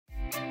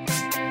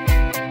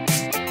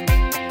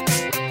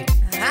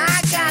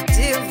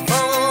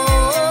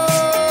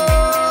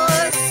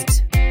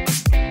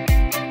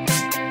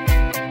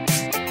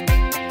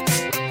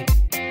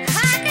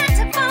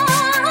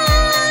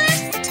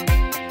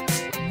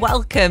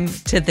Welcome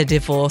to the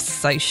Divorce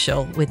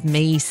Social with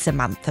me,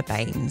 Samantha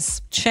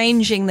Baines,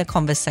 changing the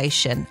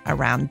conversation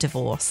around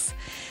divorce.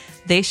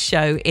 This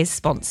show is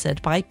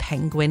sponsored by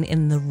Penguin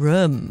in the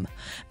Room.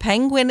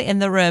 Penguin in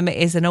the Room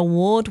is an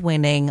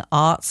award-winning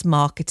arts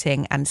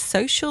marketing and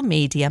social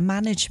media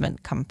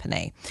management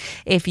company.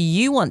 If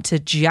you want to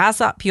jazz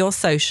up your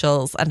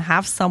socials and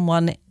have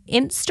someone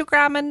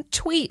Instagram and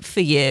tweet for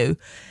you,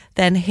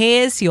 then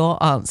here's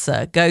your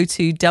answer. Go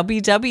to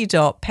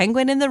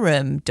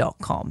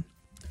www.penguinintheroom.com.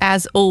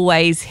 As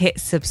always, hit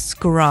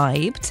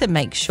subscribe to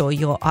make sure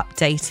you're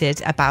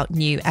updated about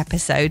new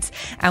episodes.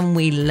 And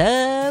we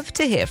love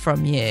to hear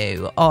from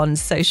you on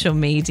social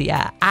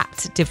media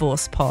at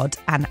DivorcePod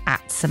and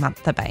at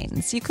Samantha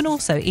Baines. You can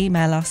also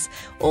email us.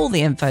 All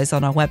the info's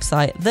on our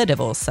website,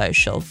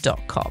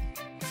 thedivorcesocial.com.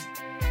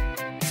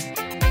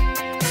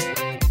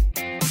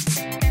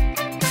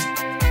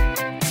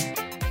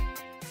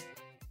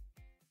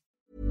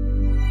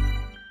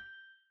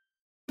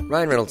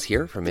 Ryan Reynolds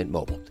here from Mint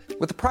Mobile.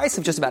 With the price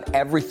of just about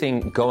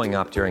everything going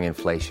up during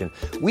inflation,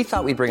 we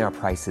thought we'd bring our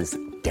prices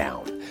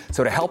down.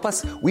 So to help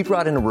us, we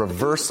brought in a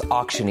reverse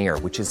auctioneer,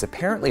 which is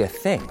apparently a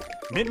thing.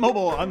 Mint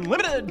Mobile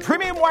Unlimited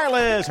Premium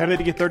Wireless. How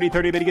to get 30,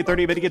 30, bit to get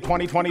 30, bit to get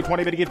 20, 20,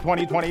 20, bit to get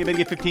 20, 20, bit to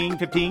get 15,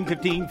 15,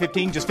 15,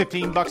 15, just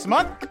 $15 a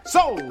month?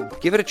 Sold!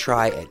 Give it a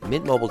try at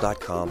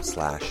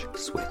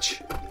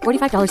mintmobile.com/switch.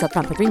 $45 up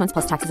front for 3 months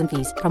plus taxes and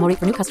fees. Promo rate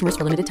for new customers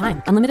for limited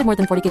time. Unlimited more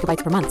than 40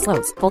 gigabytes per month.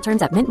 Slows full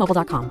terms at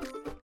mintmobile.com.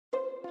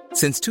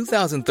 Since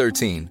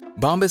 2013,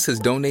 Bombas has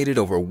donated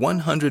over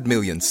 100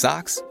 million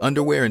socks,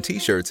 underwear, and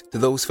T-shirts to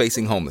those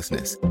facing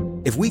homelessness.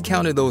 If we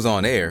counted those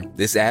on air,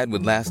 this ad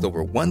would last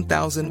over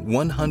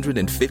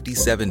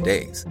 1,157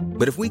 days.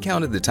 But if we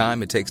counted the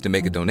time it takes to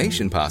make a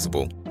donation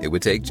possible, it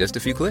would take just a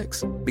few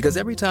clicks. Because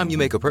every time you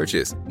make a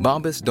purchase,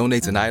 Bombas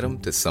donates an item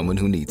to someone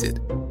who needs it.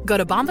 Go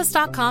to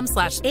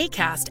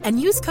bombas.com/ACAST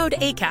and use code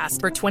ACAST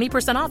for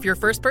 20% off your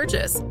first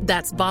purchase.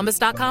 That's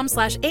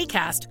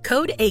bombas.com/ACAST,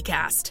 code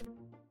ACAST.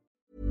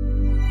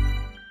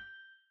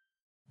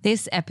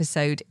 This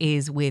episode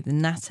is with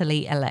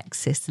Natalie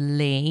Alexis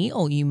Lee,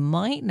 or you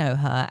might know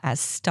her as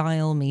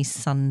Style Me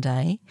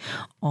Sunday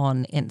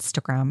on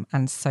Instagram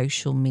and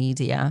social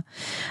media.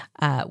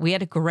 We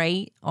had a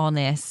great,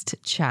 honest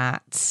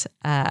chat.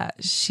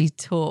 She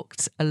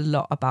talked a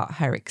lot about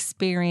her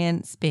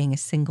experience being a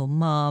single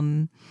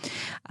mum,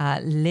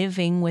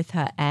 living with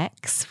her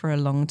ex for a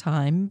long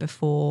time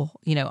before,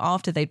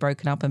 after they'd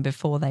broken up and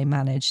before they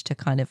managed to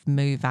kind of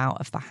move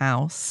out of the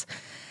house,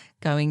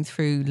 going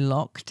through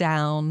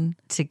lockdown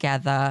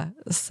together.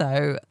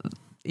 So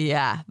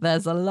yeah,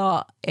 there's a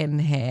lot in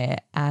here,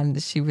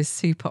 and she was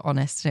super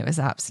honest, and it was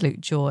an absolute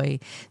joy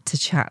to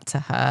chat to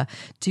her.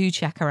 Do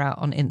check her out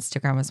on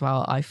Instagram as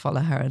well. I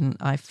follow her and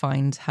I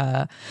find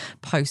her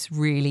posts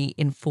really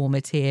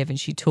informative, and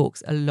she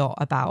talks a lot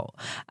about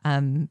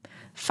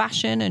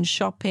fashion and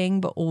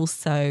shopping, but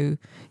also,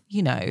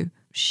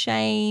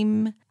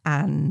 shame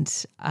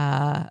and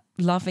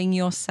loving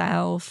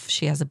yourself.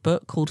 She has a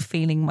book called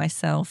Feeling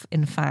Myself,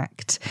 in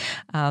fact.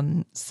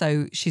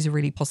 So she's a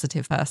really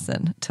positive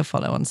person to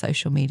follow on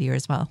social media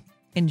as well.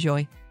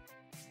 Enjoy.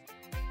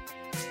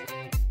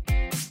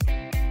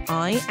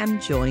 I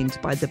am joined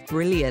by the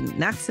brilliant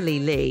Natalie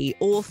Lee,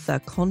 author,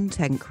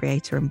 content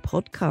creator and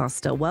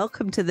podcaster.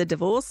 Welcome to the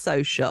Divorce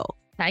Social.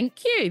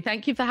 Thank you.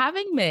 Thank you for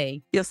having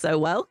me. You're so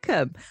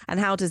welcome. And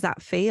how does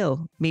that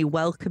feel, me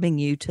welcoming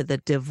you to the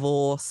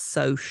Divorce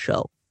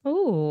Social?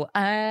 Oh,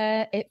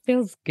 it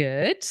feels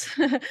good.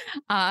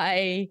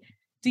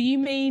 Do you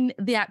mean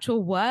the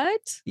actual word?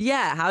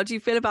 Yeah. How do you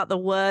feel about the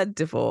word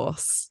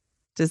divorce?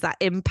 Does that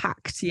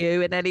impact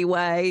you in any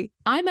way?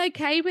 I'm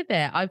okay with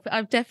it.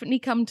 I've definitely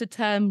come to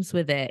terms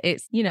with it.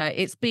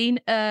 It's been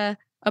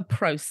a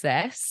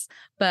process,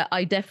 but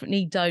I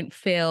definitely don't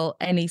feel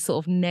any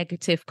sort of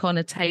negative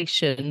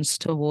connotations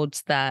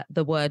towards the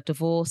word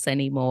divorce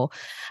anymore.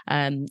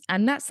 And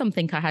that's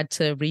something I had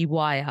to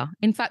rewire.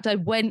 In fact, I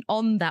went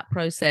on that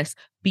process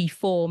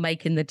before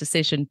making the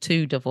decision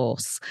to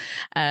divorce.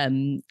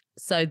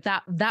 So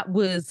that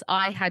was,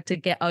 I had to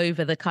get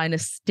over the kind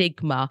of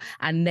stigma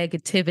and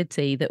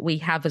negativity that we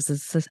have as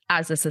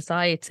a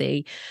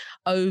society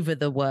over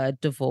the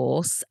word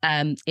divorce,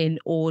 in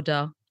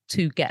order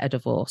to get a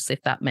divorce,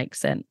 if that makes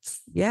sense.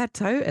 Yeah,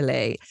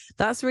 totally.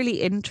 That's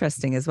really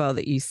interesting as well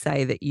that you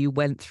say that you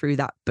went through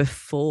that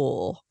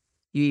before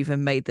you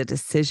even made the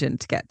decision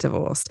to get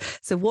divorced.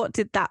 So what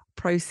did that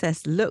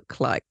process look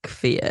like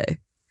for you?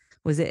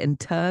 Was it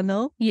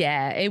internal?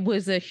 Yeah, it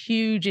was a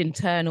huge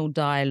internal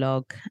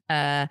dialogue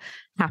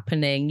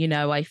happening.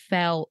 I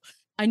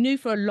knew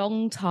for a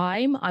long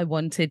time I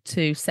wanted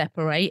to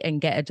separate and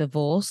get a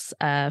divorce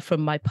from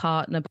my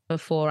partner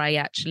before I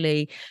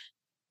actually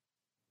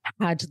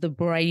had the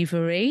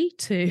bravery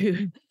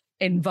to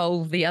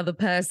involve the other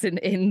person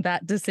in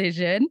that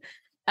decision.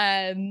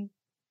 I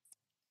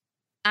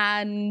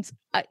grew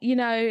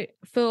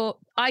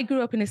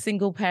up in a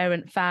single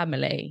parent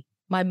family.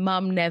 My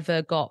mum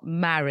never got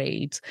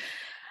married,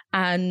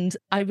 and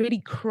I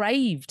really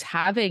craved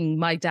having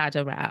my dad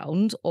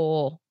around,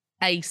 or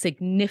a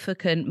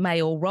significant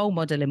male role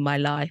model in my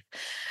life.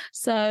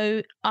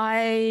 So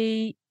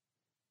I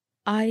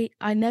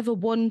never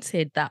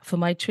wanted that for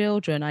my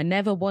children. I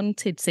never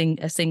wanted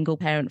a single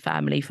parent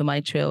family for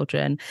my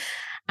children.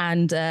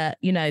 And,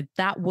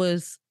 that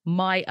was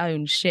my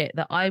own shit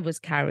that I was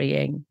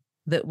carrying.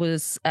 That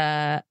was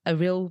a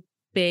real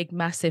big,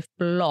 massive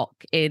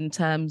block in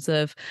terms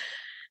of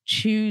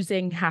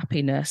choosing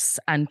happiness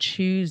and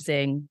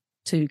choosing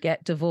to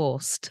get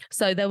divorced.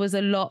 So there was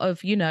a lot of,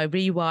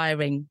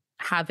 rewiring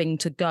having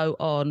to go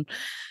on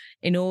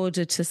in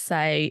order to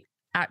say,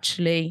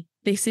 actually,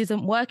 this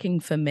isn't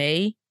working for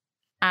me.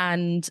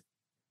 And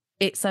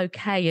it's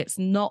okay. It's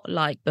not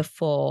like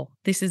before.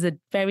 This is a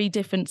very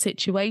different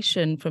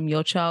situation from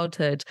your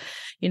childhood,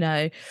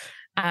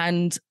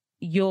 and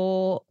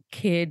your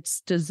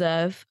kids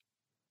deserve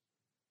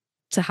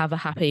to have a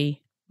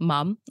happy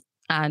mum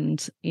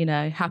and,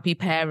 happy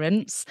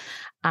parents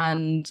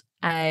and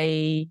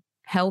a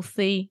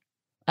healthy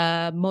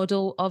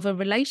model of a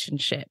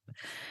relationship.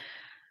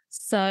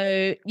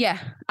 So, yeah,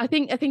 I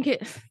think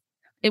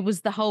it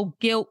was the whole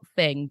guilt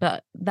thing,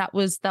 but that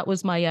was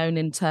my own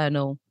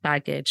internal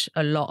baggage,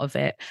 a lot of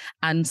it,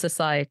 and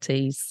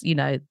society's.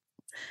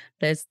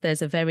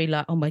 There's a very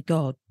oh my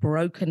God,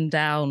 broken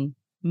down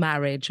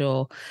marriage,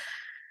 or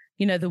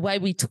the way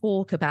we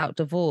talk about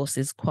divorce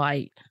is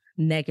quite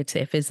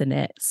negative, isn't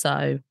it?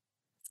 So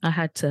I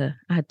had to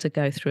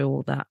go through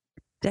all that.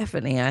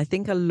 Definitely. I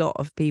think a lot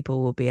of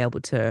people will be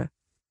able to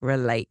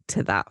relate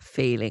to that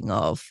feeling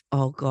of,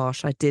 oh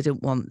gosh, I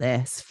didn't want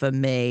this for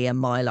me and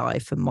my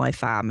life and my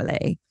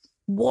family.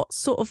 What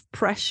sort of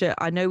pressure?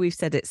 I know we've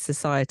said it's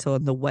societal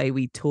and the way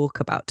we talk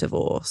about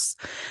divorce,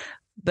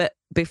 but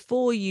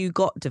before you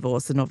got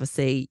divorced, and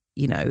obviously,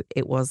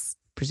 it was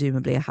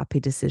presumably a happy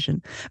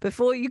decision.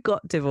 Before you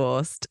got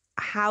divorced,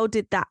 how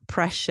did that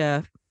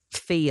pressure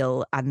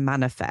feel and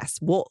manifest?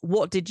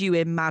 What did you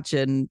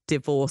imagine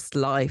divorced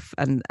life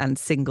and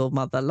single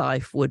mother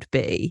life would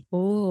be?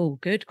 Oh,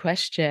 good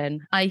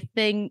question. I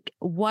think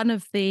one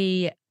of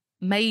the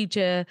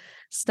major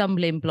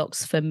stumbling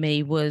blocks for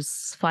me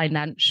was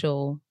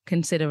financial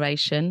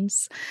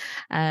considerations.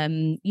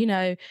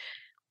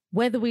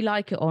 Whether we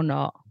like it or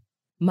not,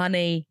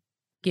 money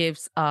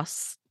gives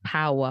us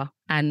power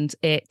and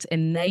it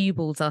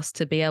enables us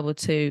to be able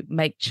to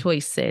make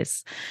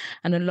choices.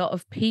 And a lot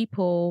of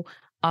people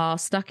are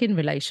stuck in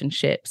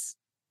relationships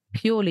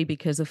purely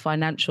because of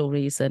financial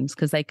reasons,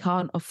 because they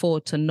can't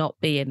afford to not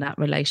be in that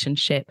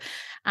relationship.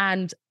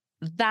 And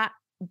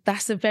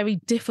that's a very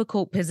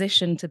difficult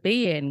position to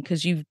be in,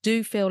 because you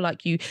do feel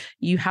like you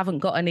haven't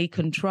got any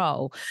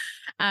control.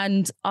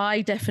 And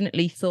I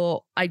definitely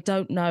thought, I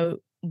don't know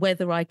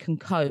whether I can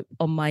cope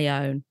on my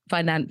own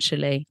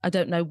financially. I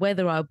don't know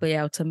whether I'll be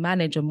able to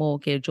manage a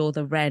mortgage or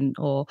the rent,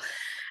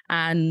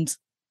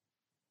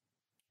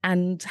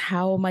 and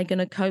how am I going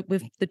to cope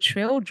with the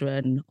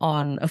children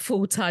on a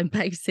full-time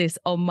basis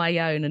on my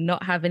own and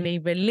not have any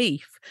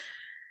relief?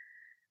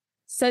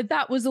 So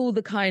that was all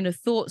the kind of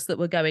thoughts that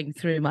were going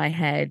through my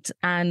head.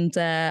 And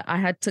I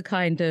had to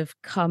kind of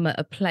come at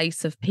a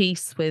place of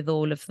peace with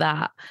all of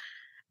that,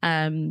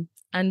 and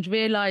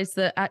realize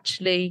that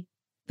actually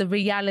the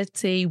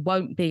reality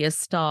won't be as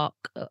stark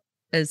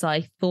as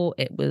I thought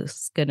it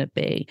was going to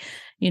be.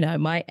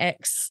 My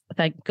ex,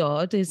 thank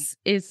God, is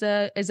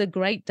a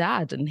great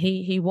dad, and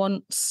he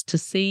wants to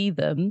see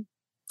them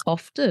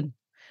often,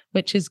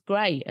 which is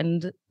great.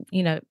 And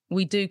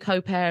we do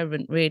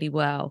co-parent really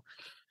well,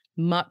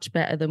 much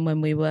better than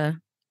when we were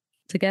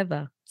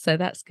together. So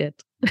that's good.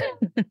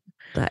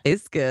 That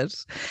is good.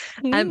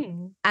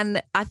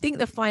 And I think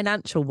the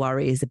financial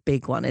worry is a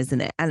big one,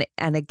 isn't it?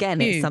 And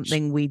again, Huge. It's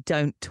something we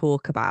don't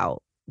talk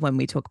about when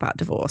we talk about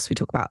divorce. We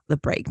talk about the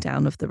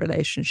breakdown of the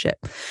relationship,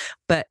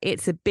 but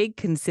it's a big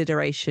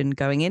consideration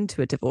going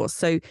into a divorce.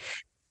 So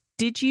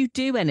did you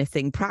do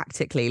anything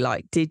practically?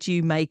 Like, did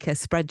you make a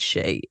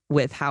spreadsheet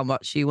with how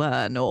much you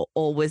earn, or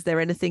was there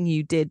anything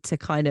you did to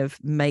kind of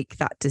make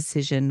that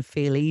decision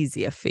feel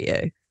easier for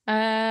you?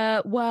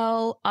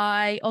 Well,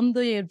 on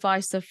the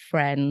advice of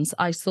friends,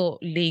 I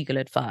sought legal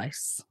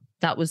advice.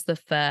 That was the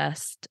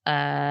first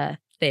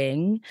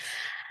thing.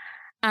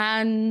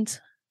 And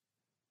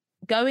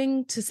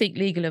going to seek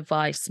legal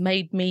advice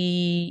made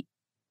me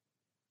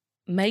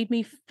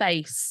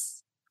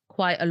face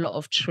quite a lot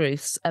of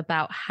truths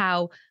about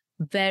how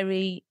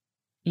very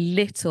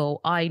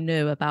little I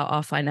knew about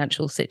our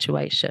financial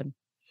situation.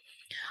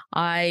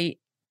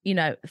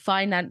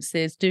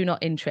 Finances do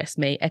not interest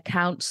me.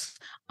 Accounts,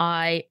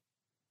 I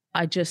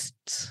just,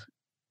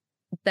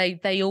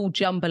 they all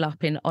jumble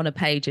up on a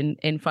page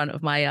in front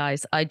of my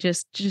eyes. I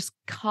just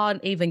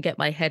can't even get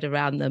my head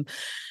around them.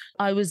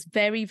 I was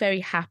very, very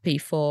happy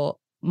for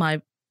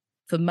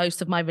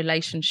most of my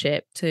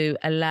relationship to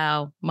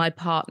allow my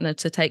partner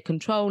to take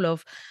control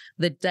of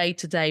the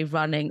day-to-day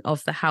running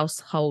of the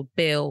household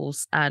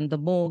bills and the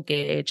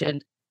mortgage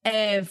and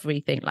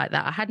everything like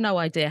that. I had no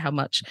idea how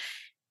much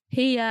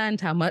he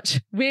earned, how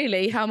much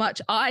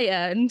I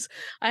earned.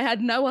 I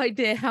had no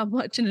idea how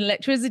much an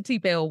electricity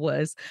bill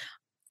was.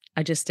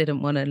 I just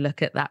didn't want to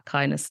look at that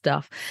kind of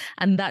stuff.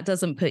 And that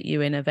doesn't put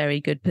you in a very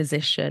good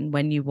position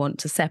when you want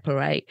to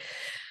separate.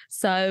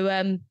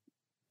 So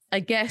I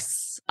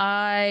guess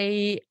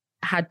I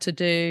had to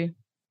do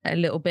a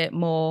little bit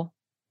more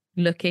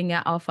looking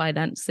at our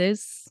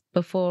finances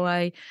before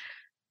I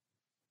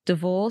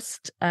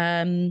divorced,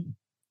 and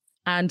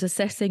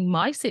assessing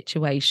my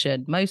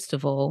situation. Most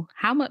of all,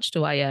 how much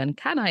do I earn?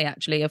 Can I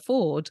actually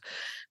afford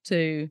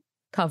to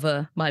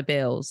cover my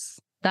bills?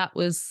 That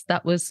was,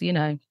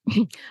 a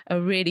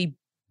really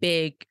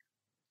big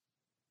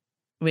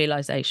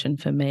realization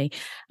for me.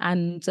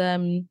 And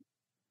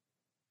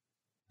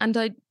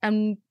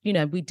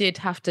we did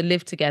have to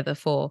live together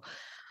for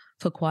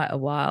quite a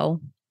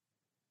while.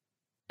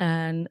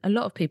 And a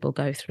lot of people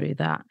go through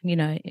that.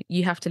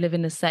 You have to live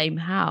in the same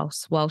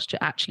house whilst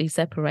you're actually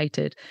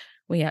separated.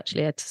 We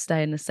actually had to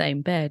stay in the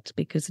same bed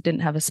because I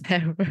didn't have a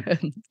spare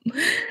room.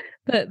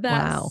 But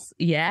that's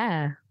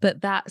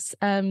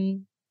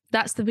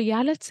that's the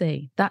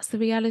reality. That's the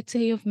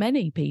reality of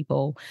many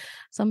people.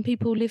 Some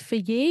people live for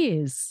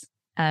years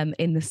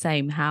in the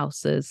same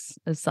house as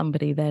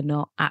somebody they're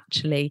not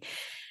actually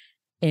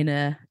in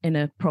a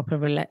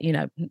proper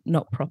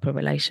not proper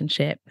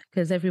relationship,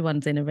 because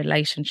everyone's in a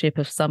relationship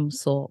of some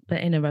sort,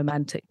 but in a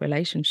romantic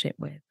relationship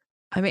with.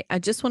 I mean, I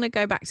just want to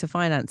go back to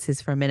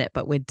finances for a minute,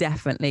 but we're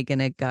definitely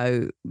going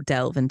to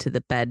delve into the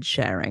bed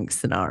sharing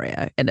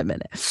scenario in a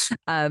minute.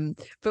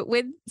 But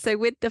with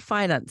the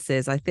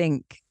finances, I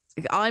think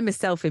I'm a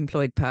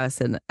self-employed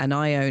person and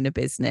I own a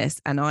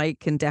business, and I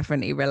can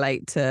definitely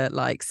relate to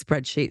like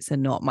spreadsheets are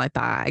not my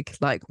bag.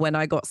 Like when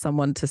I got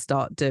someone to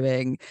start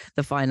doing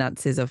the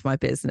finances of my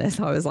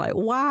business, I was like,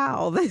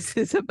 wow, this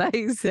is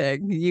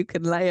amazing. You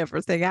can lay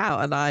everything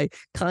out and I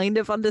kind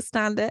of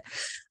understand it.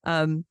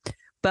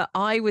 But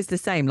I was the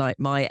same. Like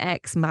my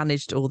ex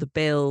managed all the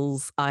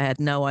bills. I had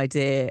no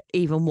idea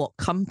even what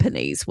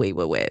companies we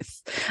were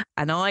with.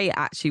 And I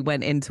actually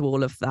went into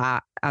all of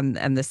that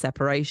and the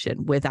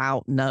separation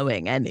without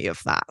knowing any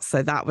of that.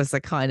 So that was a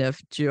kind of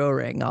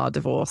during our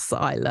divorce,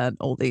 I learned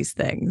all these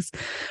things.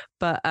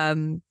 But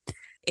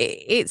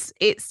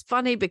it's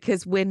funny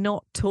because we're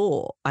not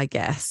taught, I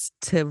guess,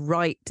 to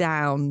write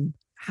down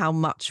how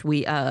much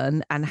we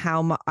earn and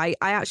how much. I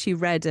actually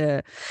read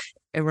it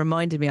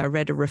reminded me, I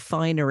read a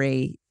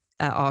refinery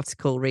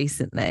article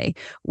recently,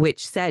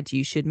 which said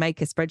you should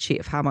make a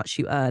spreadsheet of how much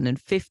you earn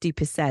and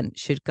 50%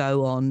 should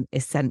go on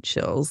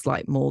essentials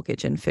like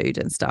mortgage and food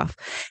and stuff.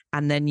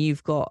 And then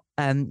you've got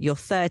your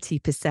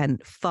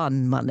 30%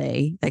 fun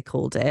money, they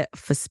called it,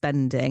 for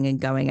spending and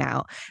going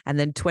out, and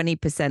then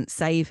 20%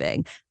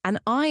 saving. And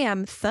I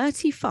am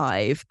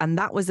 35, and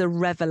that was a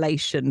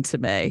revelation to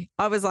me.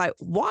 I was like,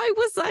 why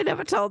was I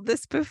never told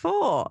this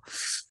before?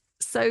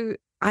 So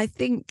I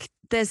think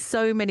there's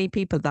so many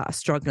people that are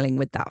struggling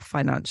with that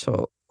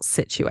financial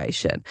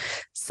situation.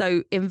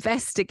 So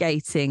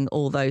investigating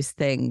all those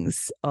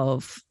things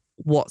of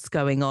what's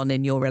going on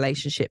in your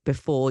relationship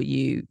before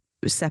you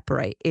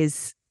separate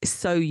is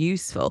so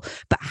useful.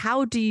 But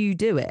how do you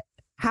do it?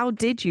 How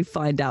did you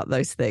find out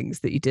those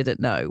things that you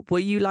didn't know? Were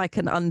you like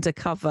an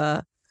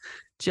undercover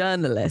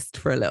journalist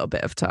for a little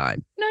bit of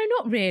time? No,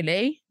 not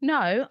really.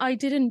 No, I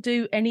didn't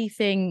do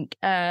anything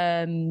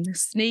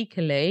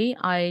sneakily.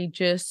 I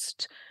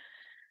just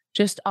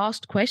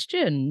asked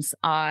questions.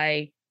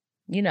 I,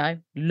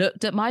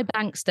 looked at my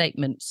bank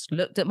statements,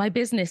 looked at my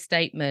business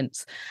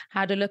statements,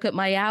 had a look at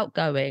my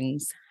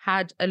outgoings,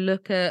 had a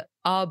look at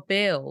our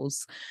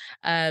bills.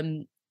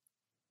 One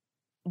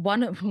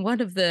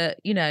of the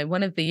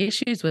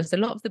issues was a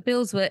lot of the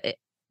bills were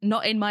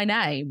not in my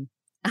name.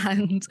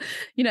 And,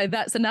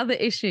 that's another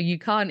issue. You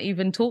can't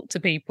even talk to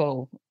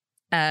people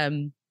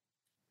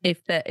if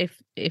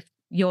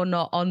you're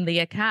not on the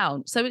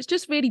account. So it's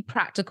just really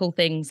practical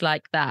things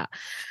like that.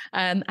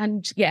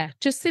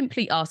 Just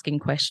simply asking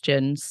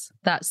questions.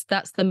 That's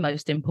the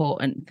most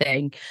important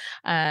thing.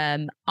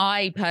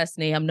 I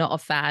personally am not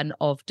a fan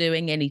of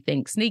doing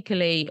anything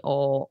sneakily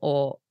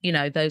or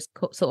those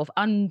sort of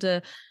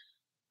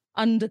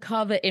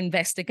undercover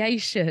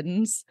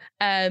investigations.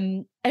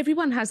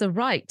 Everyone has a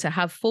right to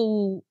have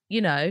full,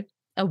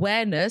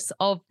 awareness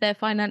of their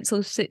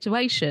financial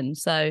situation.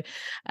 So,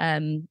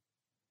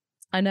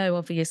 I know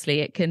obviously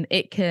it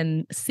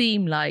can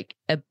seem like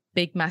a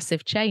big,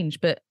 massive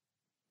change, but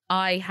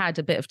I had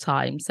a bit of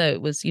time. So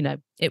it was,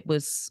 it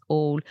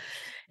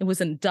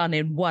wasn't done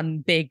in one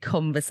big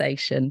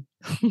conversation.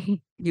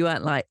 You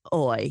weren't like,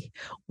 oi,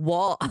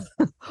 what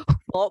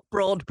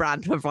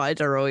broadband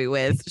provider are we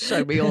with?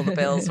 Show me all the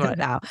bills right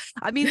now.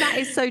 I mean, that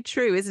is so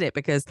true, isn't it?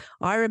 Because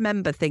I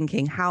remember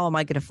thinking, how am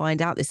I going to find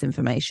out this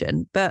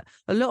information? But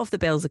a lot of the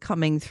bills are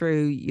coming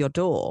through your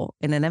door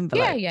in an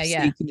envelope. Yeah.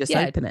 So you can just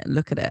open it and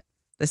look at it.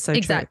 It's so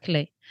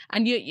exactly. True.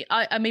 And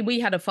I mean,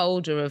 we had a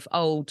folder of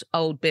old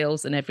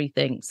bills and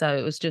everything. So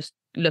it was just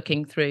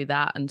looking through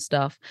that and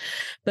stuff.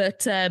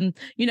 But,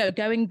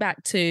 going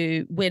back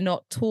to, we're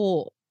not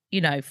taught,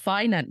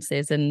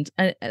 finances. And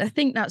I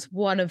think that's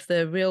one of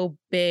the real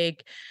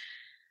big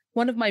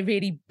one of my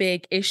really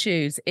big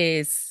issues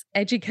is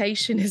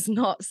education is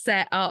not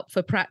set up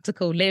for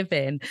practical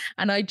living.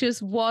 And I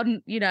just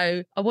want,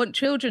 I want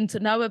children to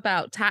know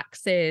about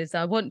taxes.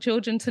 I want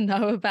children to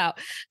know about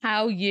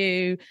how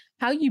you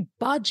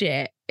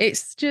budget.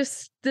 It's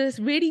just there's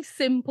really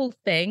simple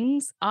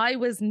things I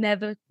was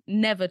never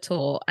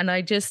taught. And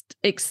I just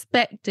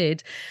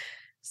expected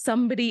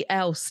somebody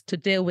else to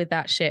deal with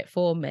that shit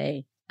for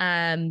me.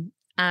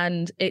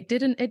 And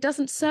it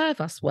doesn't serve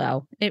us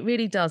well. It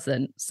really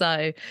doesn't.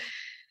 So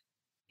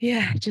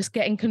yeah, just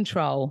get in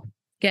control,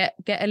 get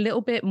a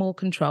little bit more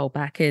control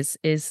back is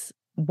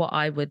what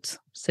I would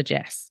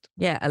suggest.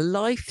 Yeah, a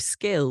life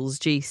skills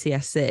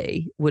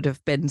GCSE would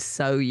have been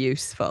so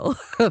useful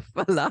for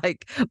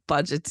like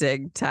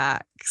budgeting,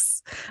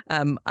 tax.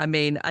 I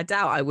mean, I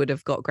doubt I would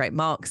have got great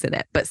marks in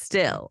it, but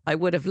still, I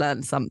would have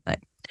learned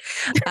something.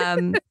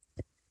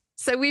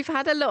 So we've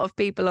had a lot of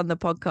people on the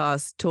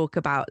podcast talk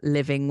about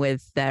living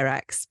with their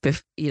ex,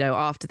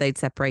 after they'd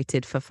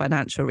separated for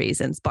financial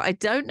reasons. But I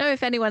don't know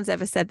if anyone's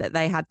ever said that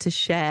they had to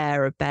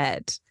share a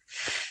bed.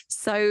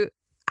 So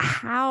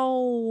how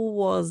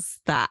was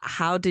that?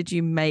 How did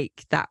you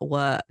make that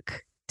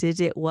work? Did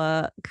it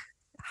work?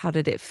 How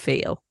did it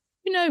feel?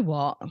 You know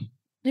what?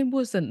 It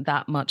wasn't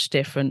that much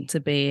different to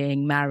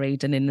being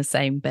married and in the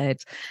same bed.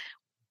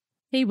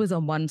 He was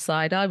on one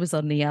side, I was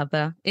on the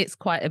other. It's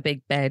quite a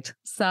big bed.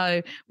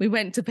 So we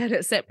went to bed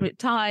at separate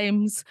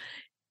times.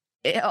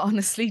 It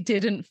honestly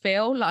didn't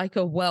feel like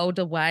a world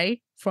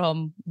away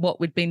from what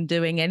we'd been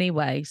doing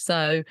anyway.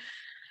 So,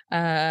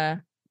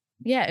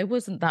 it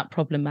wasn't that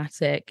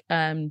problematic.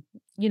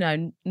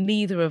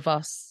 Neither of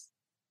us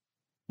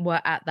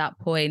were at that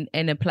point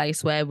in a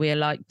place where we're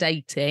like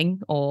dating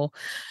or,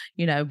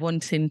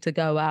 wanting to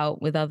go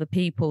out with other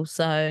people.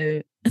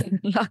 So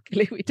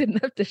luckily we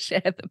didn't have to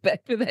share the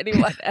bed with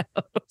anyone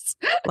else.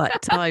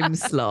 Like time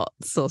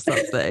slots or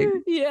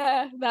something.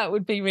 Yeah, that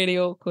would be really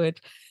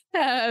awkward.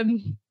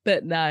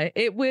 But no,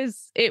 it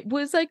was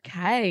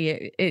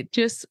okay. It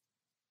just,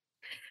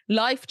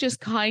 life just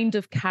kind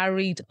of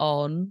carried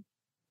on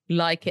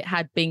like it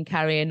had been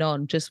carrying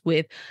on, just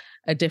with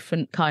a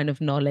different kind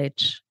of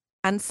knowledge.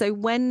 And so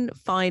when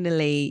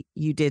finally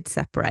you did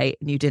separate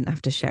and you didn't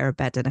have to share a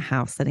bed in a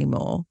house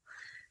anymore,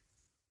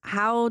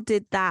 how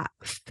did that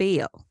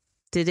feel?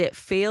 Did it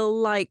feel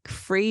like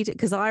freedom?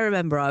 Because I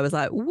remember I was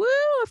like, woo,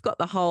 I've got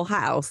the whole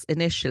house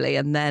initially.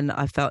 And then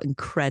I felt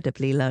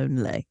incredibly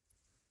lonely.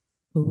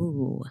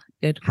 Ooh,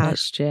 good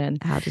question.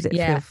 How did it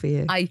feel for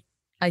you? I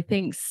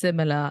think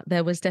similar.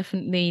 There was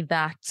definitely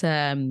that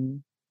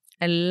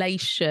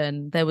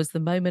elation. There was the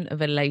moment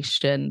of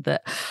elation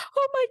that,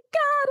 oh my God,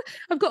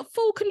 I've got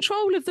full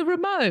control of the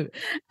remote.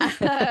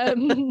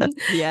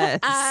 Yes.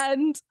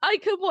 And I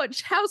can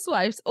watch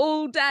Housewives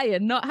all day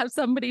and not have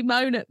somebody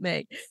moan at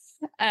me.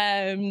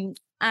 And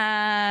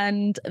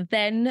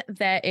then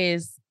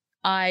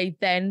I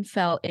then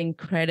felt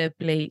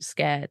incredibly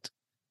scared.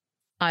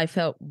 I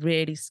felt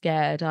really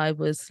scared. I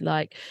was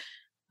like,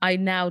 I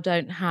now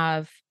don't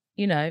have,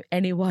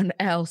 anyone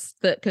else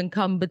that can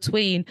come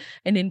between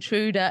an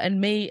intruder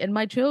and me and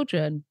my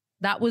children.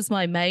 That was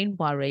my main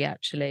worry,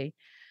 actually.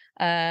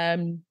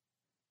 I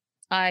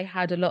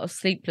had a lot of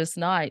sleepless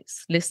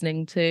nights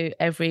listening to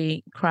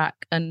every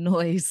crack and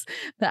noise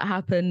that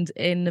happened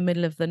in the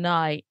middle of the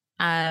night.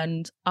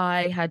 And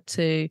I had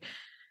to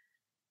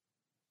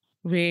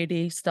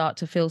really start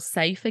to feel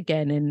safe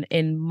again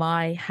in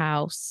my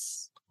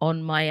house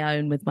on my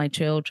own with my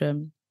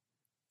children.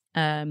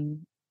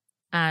 And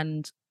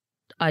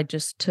I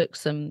just took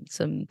some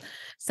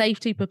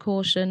safety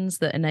precautions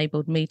that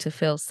enabled me to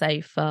feel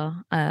safer,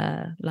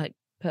 like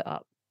put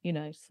up,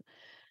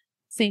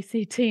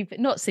 CCTV,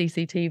 not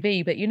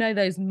CCTV, but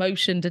those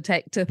motion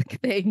detector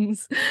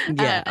things.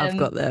 Yeah, I've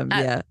got them.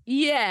 Yeah.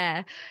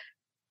 Yeah.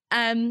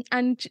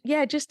 And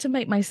yeah, just to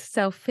make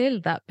myself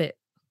feel that bit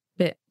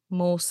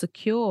more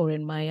secure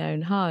in my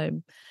own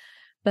home.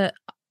 But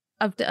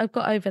I've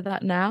got over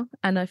that now,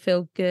 and I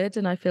feel good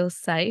and I feel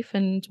safe,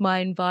 and my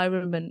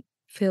environment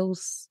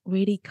feels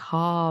really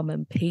calm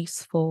and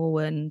peaceful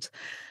and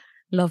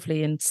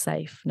lovely and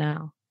safe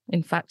now.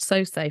 In fact,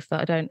 so safe that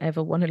I don't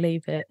ever want to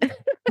leave it.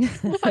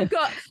 I've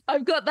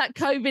got that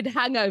COVID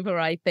hangover,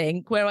 I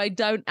think, where I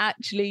don't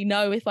actually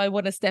know if I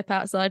want to step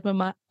outside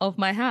of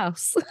my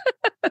house.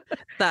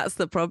 That's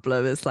the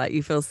problem. It's like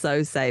you feel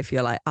so safe.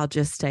 You're like, I'll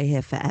just stay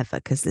here forever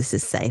because this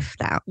is safe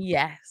now.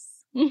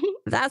 Yes.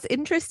 That's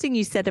interesting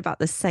you said about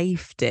the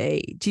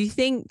safety. Do you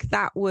think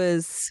that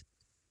was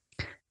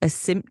a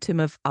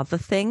symptom of other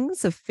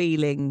things, of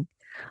feeling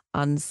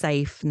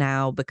unsafe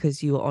now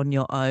because you were on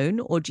your own?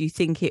 Or do you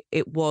think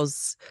it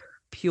was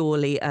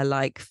purely a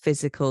like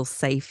physical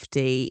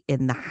safety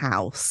in the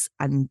house?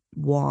 And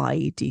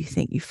why do you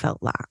think you felt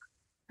that?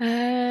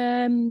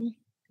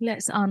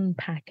 Let's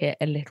unpack it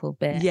a little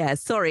bit. Yeah,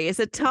 sorry, it's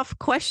a tough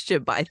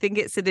question, but I think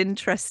it's an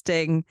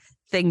interesting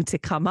thing to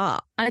come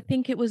up. I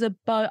think it was a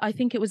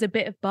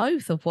bit of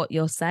both of what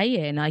you're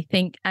saying. I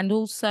think, and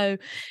also,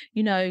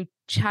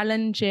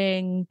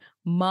 challenging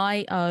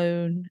my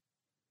own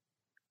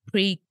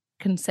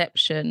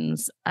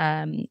misconceptions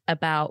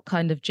about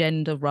kind of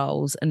gender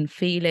roles and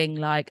feeling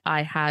like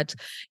I had,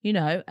 you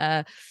know,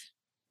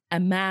 a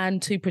man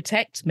to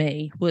protect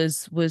me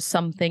was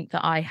something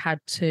that I had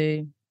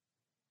to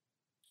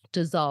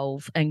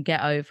dissolve and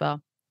get over.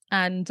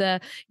 And,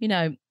 you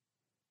know,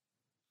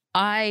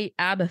 I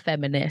am a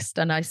feminist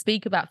and I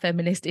speak about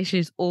feminist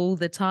issues all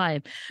the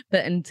time.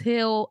 But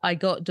until I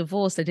got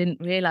divorced, I didn't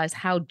realize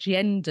how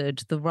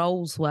gendered the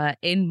roles were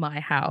in my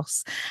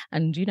house.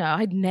 And, you know,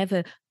 I'd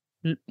never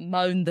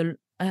mowed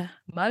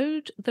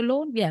the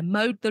lawn. Yeah,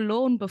 mowed the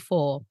lawn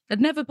before.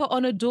 I'd never put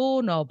on a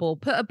doorknob or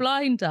put a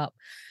blind up.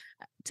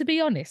 To be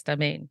honest, I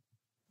mean,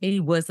 he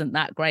wasn't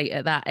that great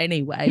at that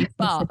anyway,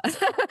 but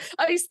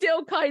I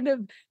still kind of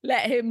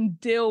let him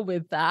deal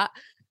with that.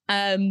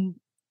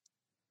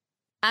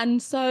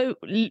 And so,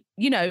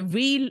 you know,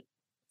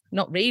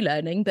 not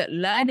relearning, but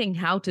learning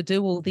how to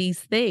do all these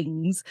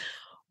things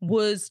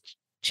was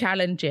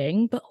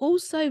challenging, but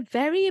also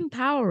very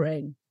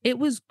empowering. It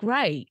was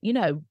great. You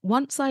know,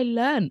 once I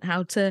learned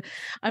how to,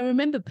 I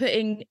remember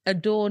putting a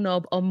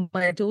doorknob on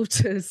my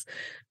daughter's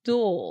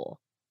door,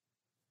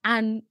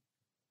 and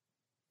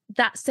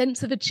that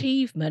sense of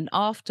achievement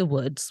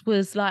afterwards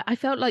was like, I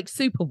felt like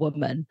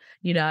Superwoman,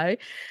 you know.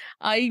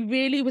 I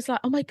really was like,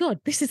 oh my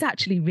God, this is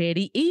actually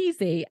really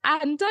easy.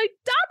 And I'd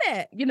done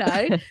it, you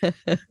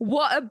know.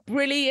 What a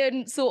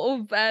brilliant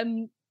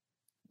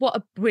what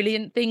a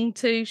brilliant thing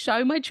to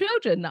show my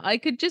children, that I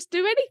could just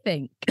do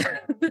anything.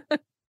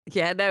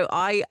 Yeah, no,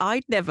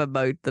 I'd never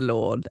mowed the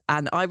lawn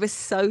and I was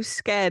so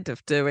scared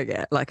of doing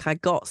it. Like I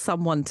got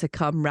someone to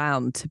come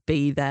round to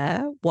be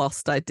there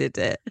whilst I did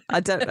it.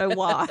 I don't know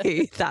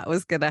why that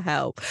was going to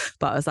help,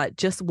 but I was like,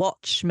 just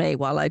watch me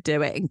while I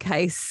do it in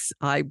case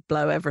I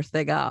blow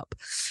everything up.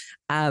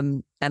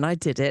 And I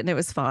did it and it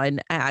was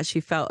fine. I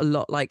actually felt a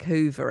lot like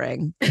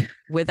hoovering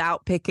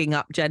without picking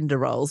up gender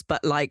roles,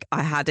 but like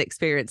I had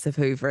experience of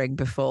hoovering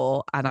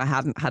before and I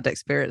hadn't had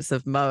experience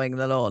of mowing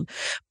the lawn.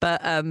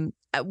 But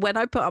when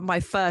I put on my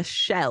first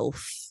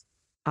shelf,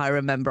 I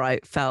remember I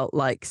felt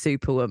like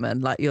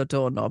Superwoman, like your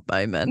doorknob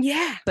moment.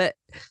 Yeah. But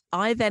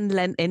I then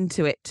leant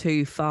into it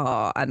too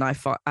far and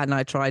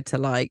I tried to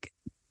like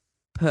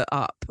put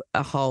up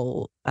a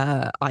whole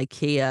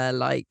IKEA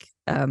like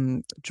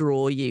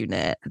drawer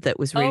unit that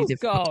was really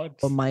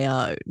difficult on my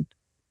own.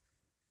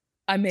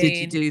 I mean, did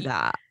you do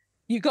that?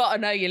 You got to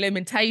know your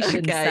limitations.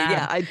 Okay, Sam.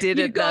 yeah, I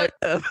didn't know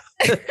them.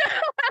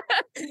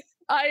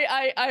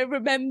 I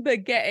remember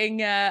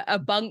getting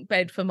a bunk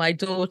bed for my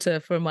daughter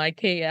from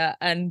IKEA,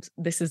 and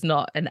this is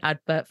not an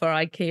advert for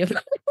IKEA.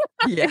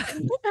 Yeah,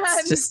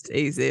 it's just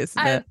easy,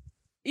 isn't it?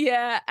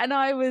 Yeah, and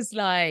I was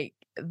like,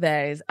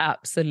 there's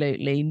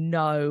absolutely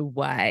no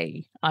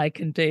way I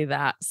can do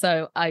that.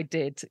 So I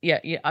did. Yeah,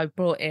 I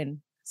brought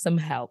in some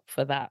help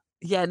for that.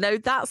 Yeah, no,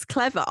 that's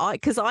clever.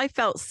 Because I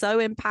felt so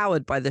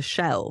empowered by the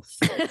shelf.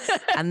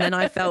 And then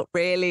I felt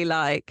really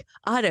like,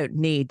 I don't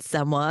need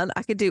someone.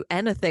 I can do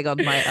anything on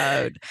my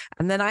own.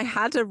 And then I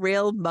had a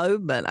real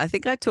moment. I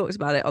think I talked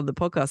about it on the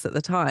podcast at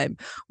the time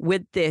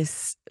with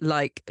this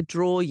like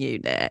drawer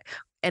unit.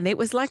 And it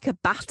was like a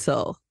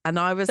battle. And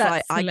I was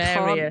like, hilarious.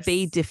 I can't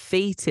be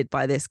defeated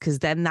by this because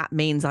then that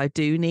means I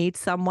do need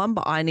someone,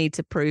 but I need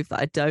to prove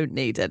that I don't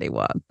need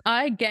anyone.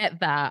 I get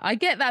that. I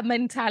get that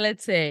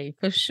mentality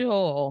for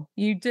sure.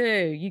 You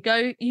do.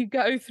 You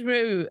go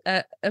through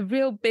a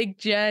real big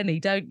journey,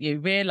 don't you?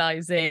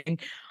 Realizing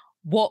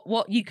what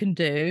you can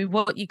do,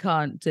 what you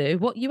can't do,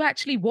 what you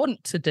actually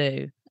want to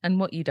do, and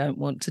what you don't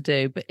want to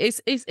do. But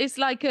it's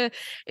like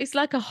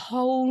a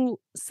whole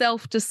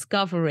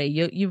self-discovery.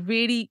 You're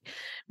really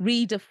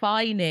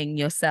redefining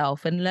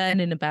yourself and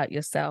learning about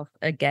yourself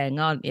again,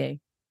 aren't you?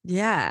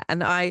 Yeah.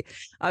 And I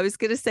was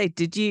going to say,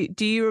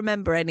 do you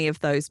remember any of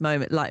those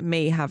moments, like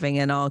me having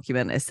an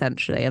argument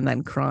essentially and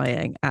then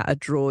crying at a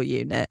drawer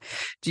unit?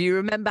 Do you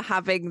remember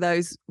having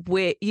those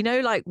weird,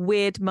 like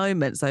weird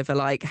moments over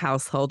like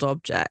household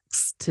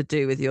objects to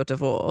do with your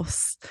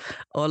divorce?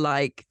 Or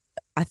like,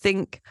 I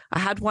think I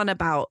had one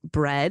about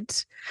bread.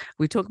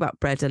 We talk about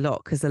bread a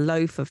lot because a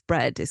loaf of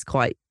bread is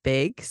quite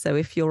big. So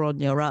if you're on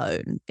your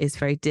own, it's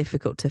very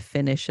difficult to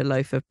finish a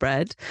loaf of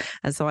bread.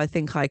 And so I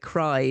think I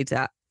cried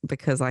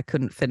because I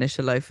couldn't finish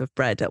a loaf of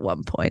bread at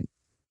one point.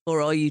 Or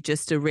are you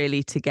just a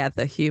really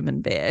together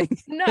human being?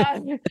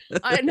 No,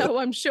 I know.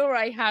 I'm sure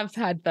I have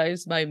had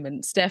those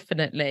moments,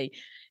 definitely.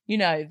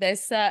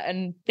 There's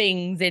certain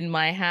things in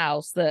my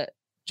house that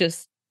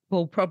just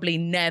will probably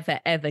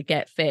never, ever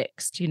get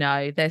fixed.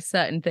 There's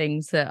certain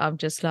things that I'm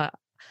just like,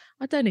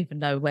 I don't even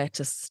know where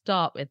to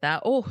start with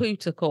that or who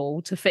to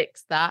call to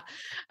fix that.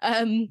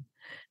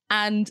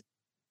 And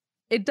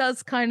it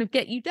does kind of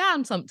get you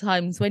down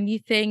sometimes when you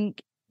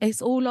think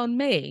it's all on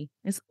me.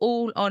 It's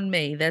all on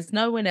me. There's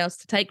no one else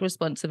to take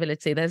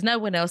responsibility. There's no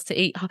one else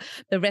to eat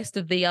the rest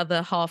of the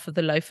other half of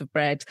the loaf of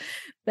bread.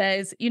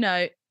 There's,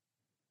 it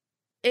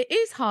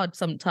is hard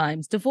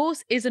sometimes.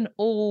 Divorce isn't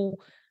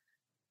all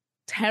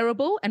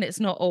terrible and it's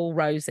not all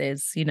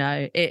roses.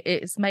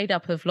 It's made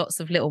up of lots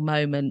of little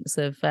moments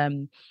of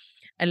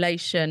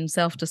elation,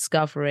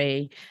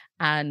 self-discovery,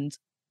 and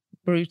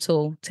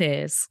brutal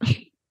tears.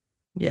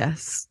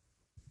 Yes.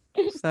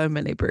 So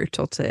many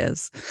brutal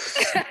tears.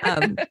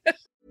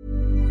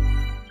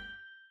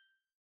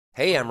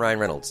 Hey, I'm Ryan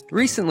Reynolds.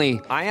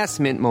 Recently, I asked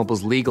Mint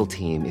Mobile's legal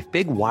team if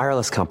big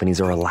wireless companies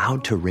are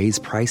allowed to raise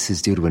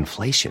prices due to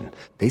inflation.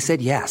 They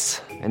said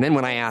yes. And then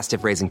when I asked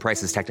if raising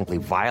prices technically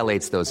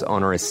violates those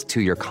onerous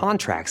 2-year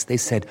contracts, they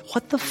said,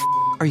 "What the f***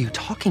 are you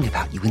talking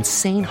about, you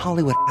insane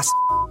Hollywood ass f-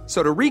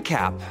 So to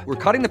recap, we're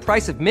cutting the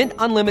price of Mint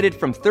Unlimited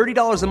from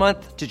 $30 a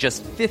month to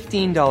just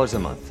 $15 a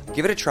month.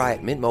 Give it a try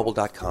at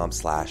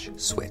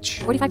mintmobile.com/switch.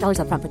 $45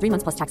 up front for 3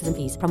 months plus taxes and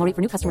fees. Promo rate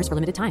for new customers for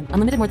limited time.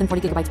 Unlimited more than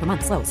 40 gigabytes per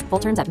month. Slows full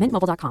terms at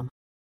mintmobile.com.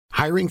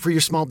 Hiring for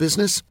your small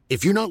business?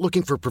 If you're not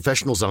looking for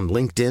professionals on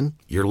LinkedIn,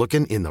 you're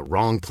looking in the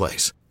wrong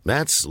place.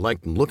 That's like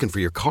looking for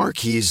your car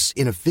keys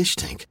in a fish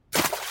tank.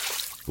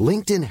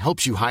 LinkedIn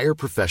helps you hire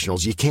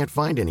professionals you can't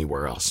find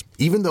anywhere else,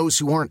 even those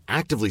who aren't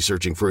actively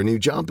searching for a new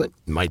job but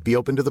might be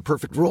open to the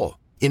perfect role.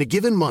 In a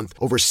given month,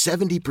 over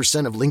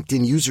 70% of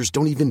LinkedIn users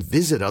don't even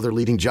visit other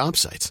leading job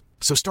sites.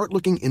 So start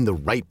looking in the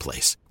right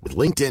place. With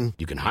LinkedIn,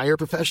 you can hire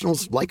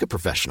professionals like a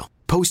professional.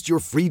 Post your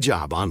free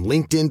job on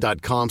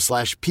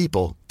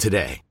linkedin.com/people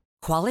today.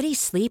 Quality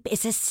sleep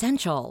is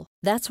essential.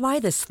 That's why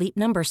the Sleep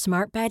Number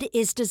Smart Bed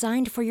is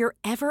designed for your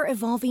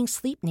ever-evolving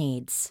sleep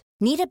needs.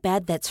 Need a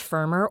bed that's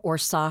firmer or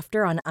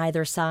softer on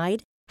either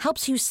side?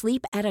 Helps you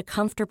sleep at a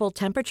comfortable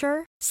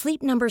temperature?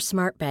 Sleep Number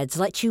Smart Beds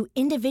let you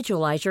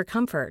individualize your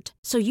comfort,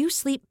 so you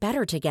sleep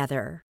better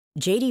together.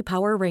 J.D.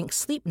 Power ranks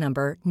Sleep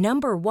Number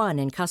number 1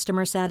 in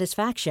customer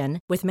satisfaction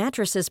with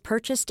mattresses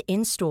purchased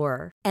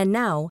in-store. And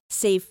now,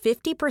 save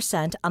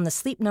 50% on the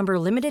Sleep Number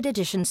Limited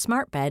Edition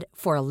Smart Bed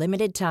for a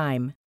limited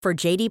time. For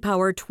J.D.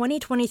 Power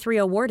 2023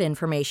 award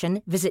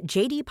information, visit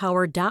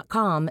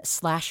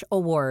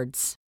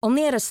jdpower.com/awards.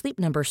 Only at a Sleep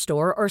Number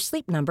store or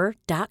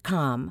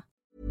sleepnumber.com.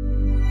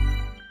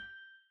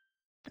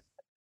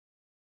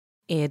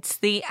 It's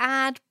the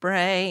ad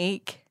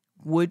break.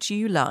 Would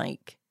you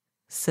like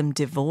some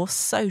Divorce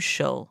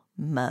Social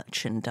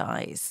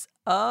merchandise?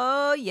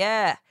 Oh,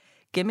 yeah.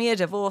 Give me a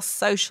Divorce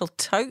Social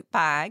tote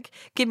bag.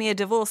 Give me a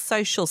Divorce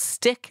Social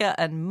sticker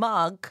and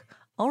mug.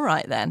 All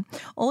right, then.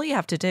 All you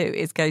have to do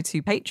is go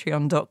to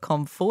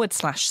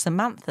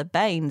patreon.com/Samantha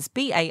Baines,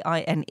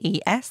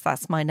 Baines.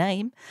 That's my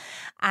name.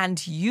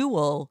 And you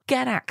will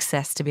get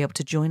access to be able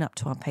to join up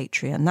to our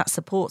Patreon. That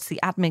supports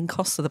the admin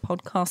costs of the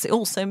podcast. It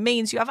also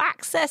means you have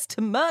access to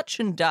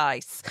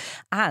merchandise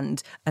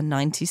and a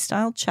 90s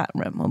style chat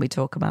room where we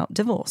talk about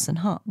divorce and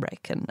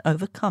heartbreak and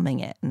overcoming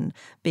it and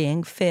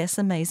being fierce,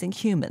 amazing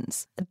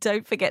humans.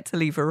 Don't forget to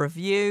leave a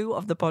review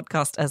of the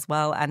podcast as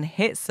well and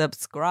hit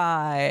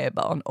subscribe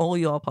on all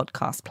your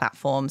podcast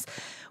platforms.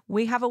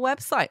 We have a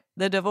website,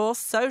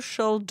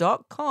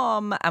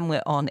 thedivorcesocial.com, and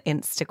we're on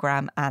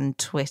Instagram and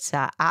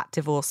Twitter at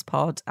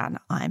DivorcePod, and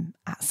I'm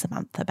at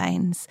Samantha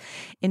Baines.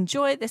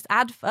 Enjoy this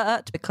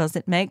advert because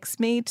it makes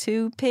me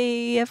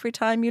 2p every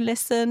time you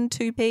listen.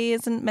 2p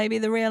isn't maybe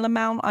the real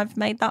amount. I've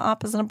made that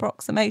up as an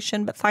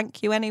approximation, but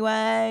thank you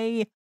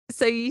anyway.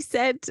 So you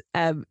said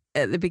at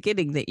the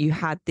beginning that you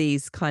had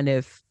these kind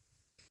of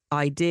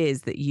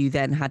ideas that you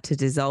then had to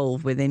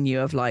dissolve within you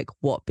of like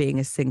what being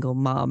a single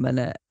mum and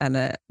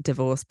a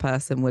divorced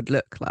person would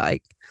look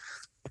like.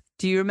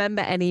 Do you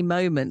remember any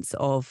moments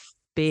of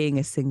being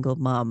a single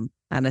mum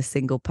and a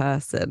single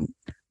person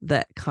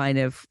that kind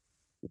of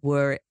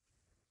were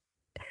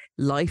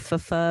life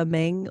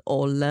affirming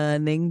or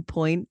learning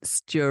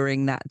points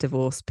during that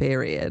divorce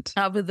period?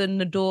 Other than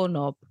the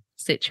doorknob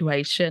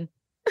situation.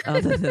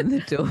 Other than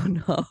the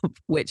doorknob,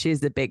 which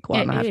is a big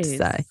one, I have to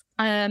say.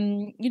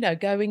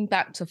 Going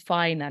back to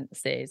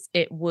finances,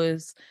 it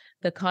was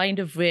the kind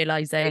of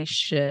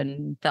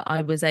realization that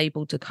I was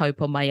able to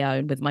cope on my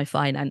own with my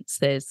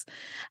finances.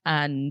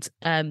 And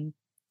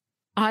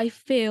I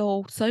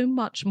feel so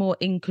much more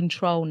in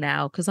control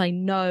now because I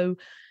know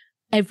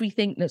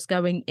everything that's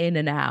going in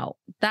and out.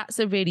 That's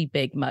a really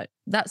big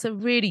that's a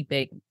really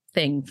big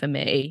thing for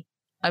me.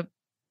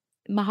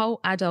 My whole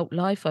adult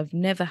life, I've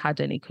never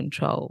had any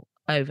control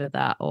over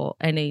that or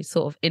any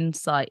sort of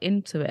insight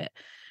into it.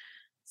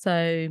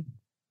 So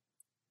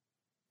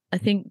I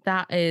think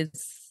that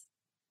is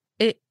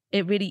it.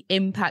 It really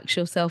impacts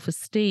your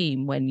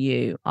self-esteem when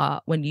you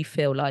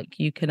feel like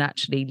you can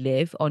actually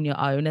live on your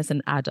own as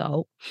an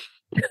adult.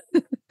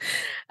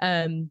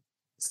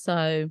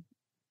 So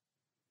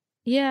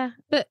yeah,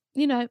 but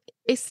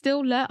it's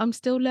still I'm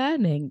still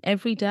learning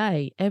every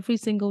day, every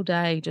single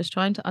day, just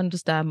trying to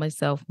understand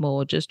myself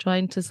more, just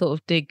trying to sort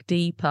of dig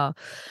deeper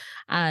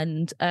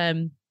and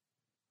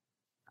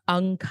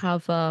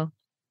uncover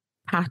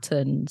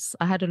patterns.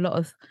 I had a lot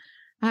of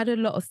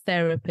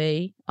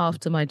therapy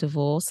after my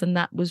divorce, and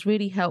that was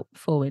really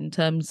helpful in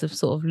terms of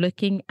sort of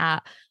looking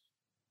at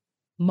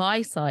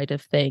my side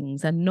of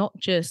things and not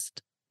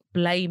just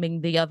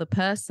blaming the other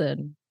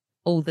person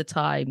all the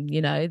time.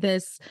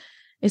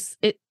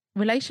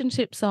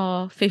 Relationships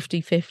are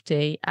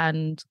 50-50,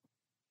 and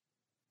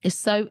it's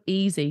so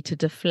easy to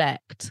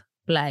deflect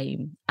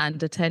blame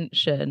and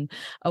attention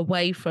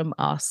away from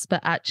us.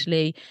 But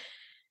actually,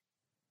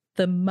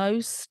 the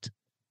most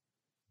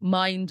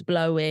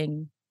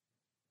mind-blowing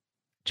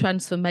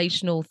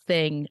transformational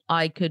thing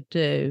I could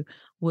do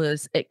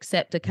was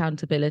accept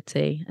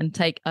accountability and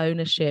take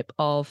ownership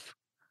of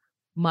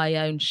my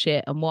own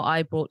shit and what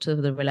I brought to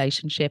the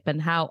relationship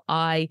and how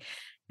I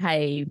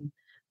came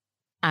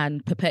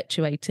and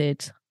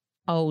perpetuated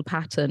old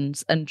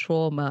patterns and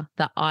trauma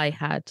that I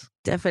had.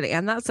 Definitely.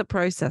 And that's a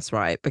process,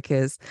 right?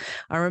 Because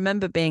I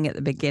remember being at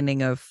the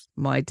beginning of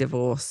my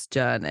divorce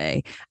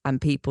journey and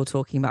people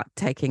talking about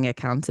taking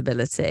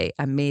accountability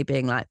and me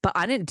being like, but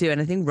I didn't do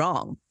anything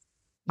wrong.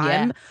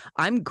 Yeah.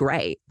 I'm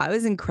great. I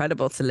was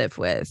incredible to live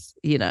with.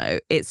 You know,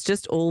 it's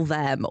just all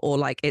them, or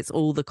like it's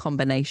all the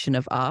combination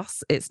of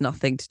us. It's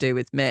nothing to do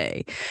with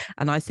me.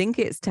 And I think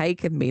it's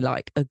taken me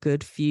like a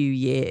good few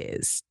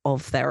years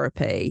of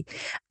therapy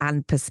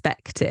and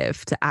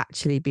perspective to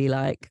actually be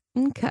like,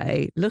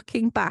 okay,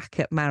 looking back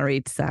at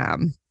married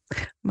Sam,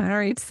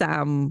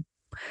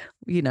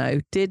 you know,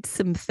 did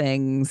some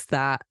things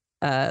that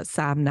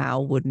Sam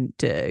now wouldn't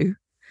do.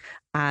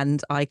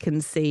 And I can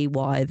see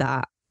why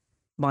that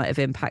might have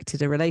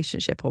impacted a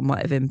relationship or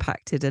might have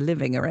impacted a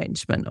living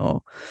arrangement,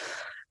 or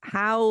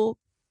how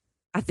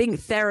I think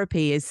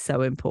therapy is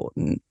so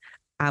important.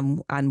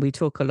 And we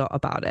talk a lot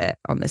about it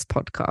on this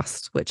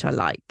podcast, which I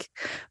like.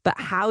 But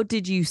how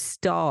did you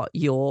start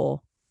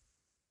your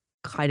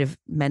kind of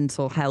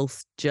mental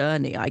health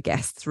journey, I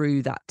guess,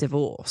 through that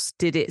divorce?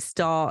 Did it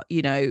start,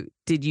 you know,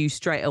 did you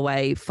straight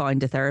away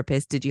find a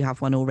therapist? Did you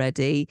have one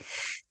already?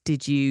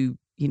 Did you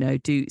know,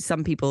 do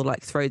some people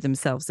like throw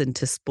themselves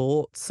into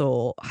sports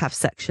or have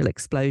sexual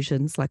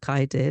explosions like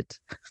I did?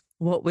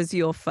 What was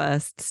your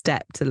first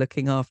step to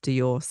looking after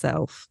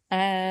yourself?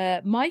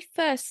 My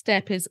first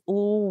step is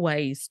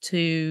always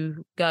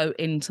to go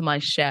into my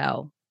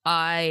shell.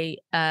 I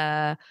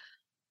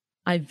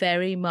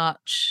very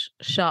much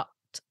shut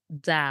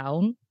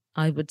down,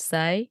 I would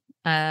say.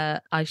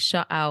 I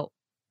shut out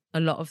a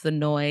lot of the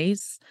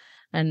noise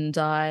and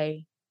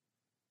I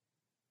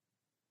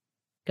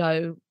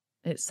go.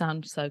 It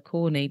sounds so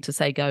corny to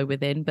say go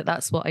within, but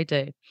that's what I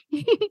do.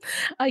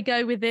 I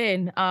go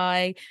within.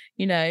 I,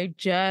 you know,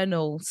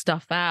 journal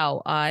stuff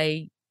out.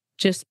 I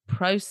just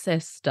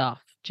process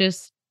stuff.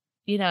 Just,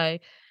 you know,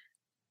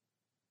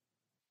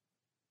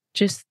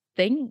 just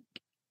think.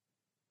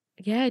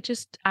 Yeah,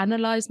 just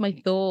analyze my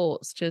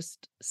thoughts.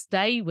 Just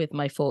stay with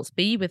my thoughts.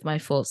 Be with my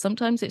thoughts.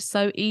 Sometimes it's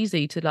so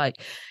easy to like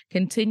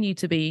continue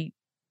to be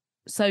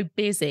so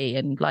busy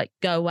and like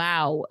go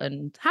out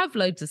and have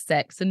loads of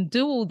sex and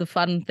do all the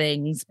fun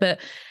things, but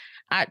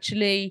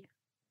actually,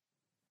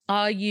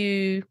 are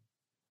you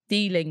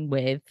dealing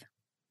with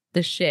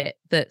the shit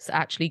that's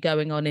actually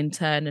going on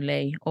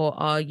internally, or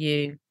are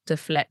you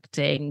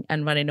deflecting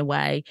and running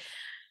away?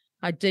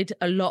 I did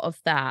a lot of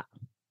that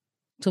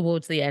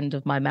towards the end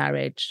of my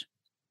marriage,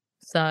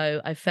 so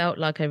I felt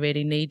like I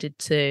really needed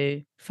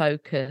to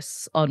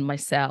focus on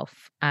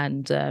myself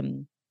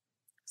and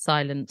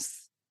silence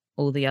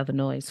all the other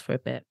noise for a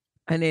bit.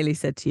 I nearly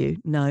said to you,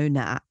 no,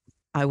 Nat,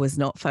 I was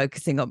not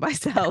focusing on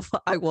myself.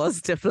 I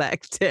was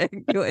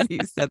deflecting when you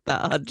said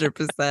that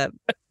 100%.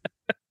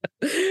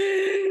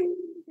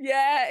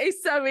 Yeah,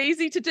 it's so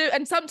easy to do.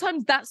 And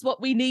sometimes that's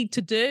what we need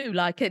to do.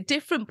 Like at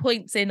different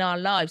points in our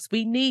lives,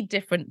 we need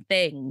different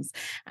things.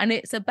 And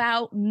it's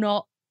about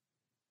not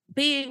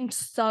being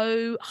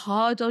so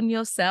hard on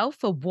yourself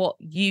for what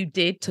you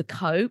did to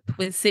cope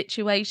with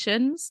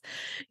situations.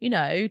 You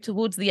know,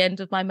 towards the end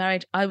of my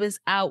marriage, I was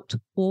out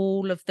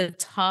all of the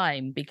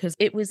time because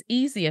it was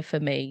easier for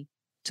me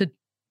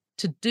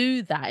to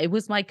do that. It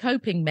was my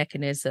coping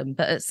mechanism.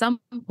 But at some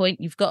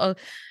point, you've got to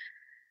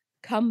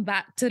come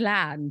back to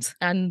land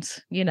and,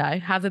 you know,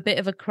 have a bit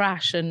of a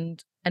crash. And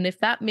if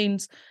that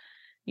means,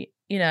 you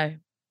know,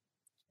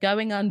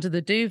 going under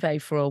the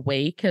duvet for a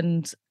week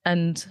and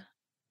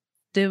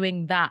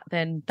doing that,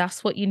 then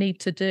that's what you need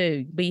to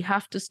do. We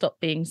have to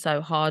stop being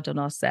so hard on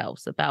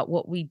ourselves about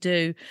what we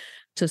do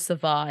to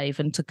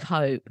survive and to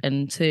cope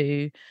and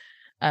to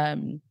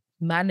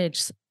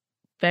manage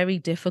very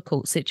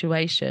difficult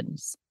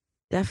situations.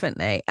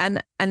 Definitely.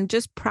 And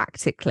just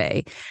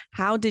practically,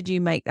 how did you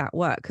make that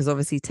work? Because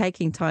obviously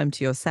taking time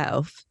to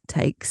yourself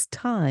takes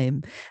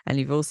time, and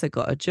you've also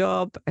got a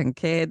job and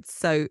kids.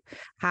 So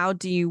how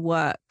do you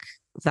work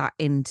that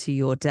into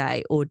your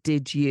day, or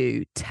did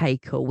you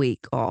take a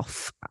week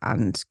off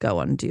and go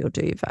under your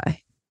duvet?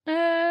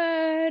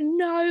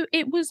 No,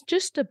 it was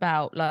just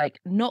about like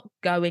not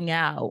going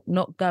out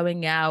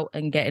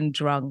and getting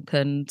drunk.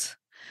 And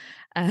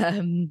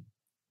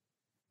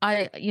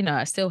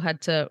I still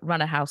had to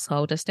run a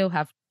household. I still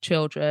have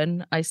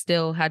children. I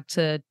still had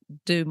to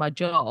do my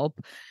job.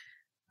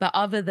 But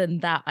other than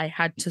that, I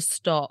had to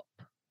stop.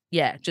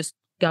 Yeah, just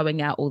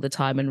going out all the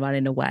time and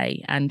running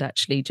away, and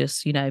actually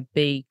just, you know,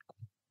 be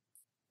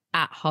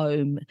at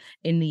home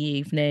in the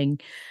evening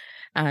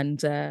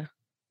and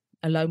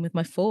alone with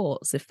my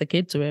thoughts if the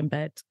kids are in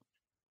bed.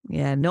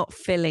 Yeah, not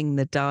filling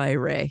the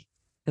diary,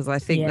 because I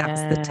think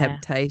that's the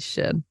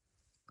temptation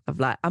of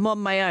like, I'm on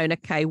my own.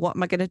 Okay, what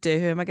am I going to do?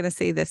 Who am I going to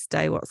see this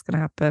day? What's going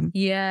to happen?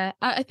 Yeah,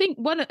 I think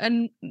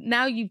and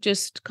now you've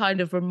just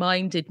kind of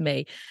reminded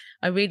me,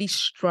 I really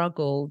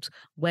struggled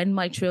when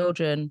my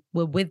children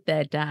were with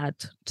their dad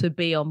to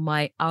be on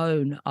my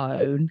own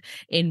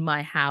in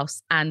my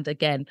house. And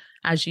again,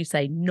 as you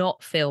say,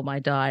 not fill my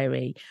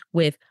diary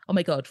with, oh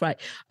my God, right.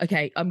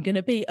 Okay, I'm going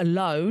to be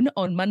alone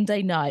on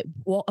Monday night.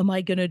 What am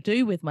I going to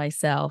do with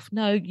myself?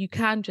 No, you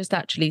can just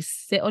actually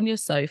sit on your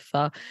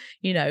sofa,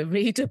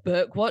 read a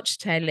book, watch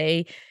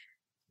telly.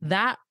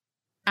 That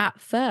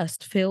at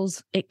first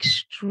feels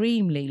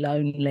extremely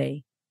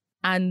lonely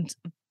and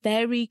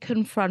very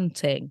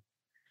confronting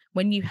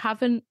when you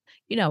haven't,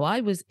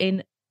 I was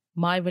in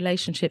my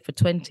relationship for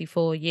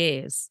 24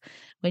 years.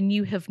 When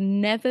you have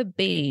never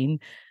been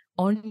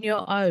on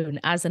your own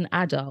as an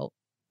adult,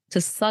 to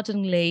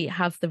suddenly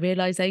have the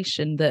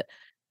realization that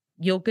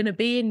you're going to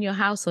be in your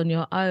house on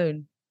your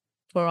own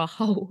for a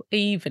whole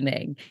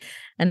evening.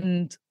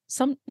 And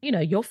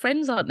your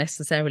friends aren't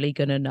necessarily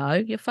going to know.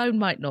 Your phone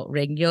might not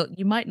ring.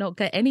 You might not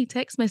get any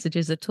text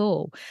messages at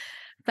all.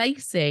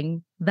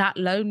 Facing that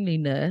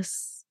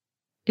loneliness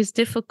is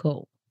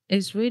difficult.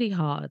 It's really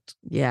hard.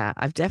 Yeah,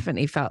 I've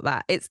definitely felt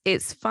that.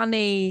 It's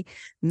funny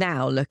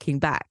now looking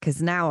back,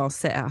 because now I'll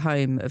sit at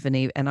home of an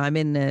evening, and I'm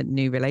in a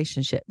new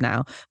relationship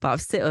now, but I'll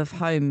sit at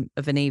home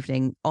of an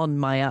evening on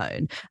my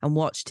own and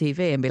watch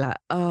TV and be like,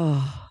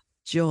 oh,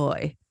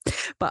 joy.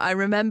 But I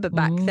remember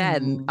back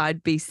then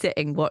I'd be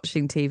sitting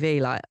watching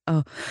TV like,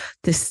 oh,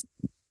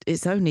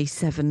 it's only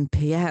 7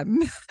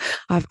 p.m.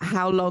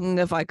 How long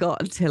have I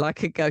got until I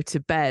could go to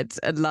bed?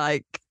 And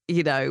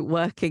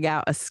working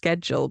out a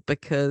schedule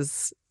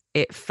because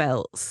it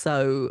felt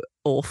so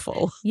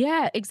awful.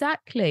 Yeah,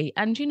 exactly.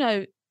 And,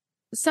 there's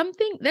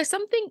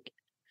something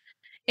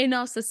in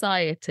our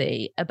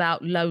society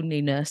about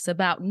loneliness,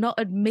 about not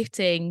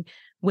admitting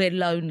we're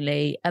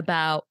lonely,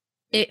 about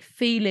it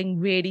feeling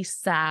really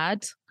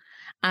sad.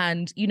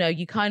 And,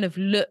 you kind of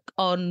look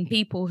on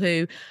people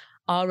who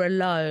are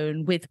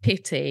alone with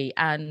pity.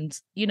 And,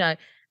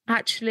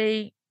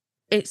 actually,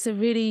 it's a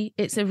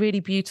really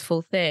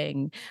beautiful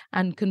thing.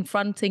 And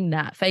confronting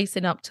that,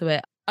 facing up to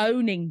it,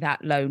 owning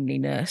that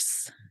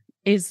loneliness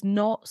is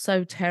not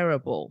so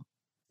terrible.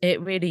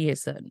 It really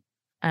isn't.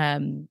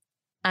 And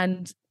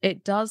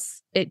it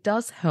does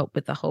help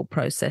with the whole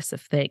process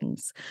of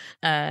things.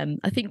 I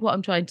think what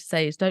I'm trying to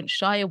say is don't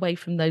shy away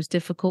from those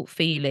difficult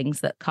feelings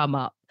that come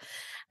up.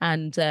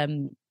 And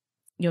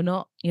you're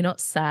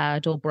not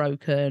sad or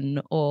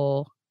broken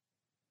or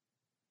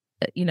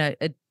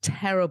a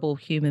terrible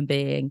human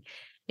being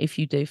if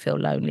you do feel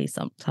lonely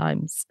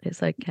sometimes.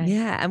 It's okay.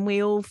 Yeah, and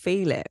we all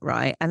feel it,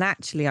 right? And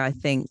actually, I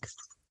think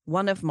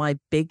one of my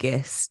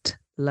biggest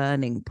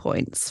learning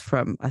points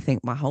from, I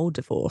think, my whole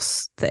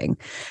divorce thing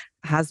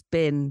has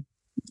been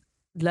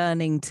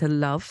learning to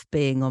love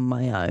being on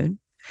my own.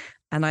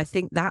 And I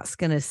think that's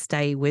going to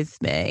stay with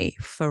me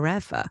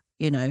forever,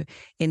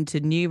 into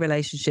new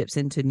relationships,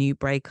 into new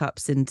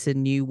breakups, into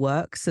new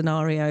work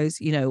scenarios,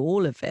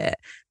 all of it.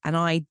 And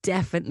I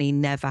definitely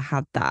never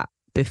had that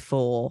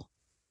before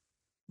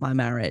my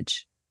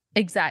marriage.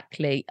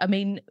 Exactly. I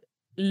mean,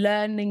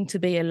 learning to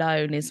be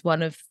alone is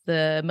one of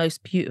the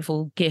most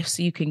beautiful gifts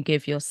you can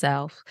give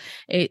yourself.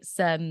 It's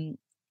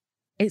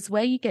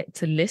where you get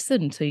to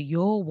listen to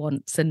your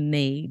wants and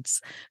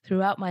needs.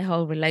 Throughout my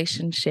whole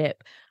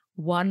relationship,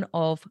 one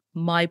of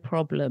my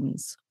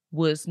problems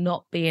was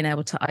not being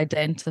able to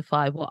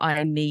identify what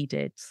I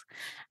needed,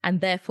 and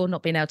therefore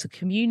not being able to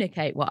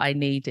communicate what I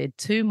needed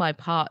to my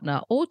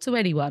partner or to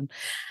anyone.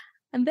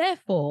 And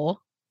therefore,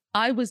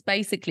 I was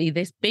basically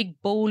this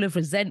big ball of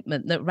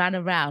resentment that ran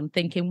around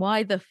thinking,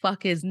 why the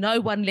fuck is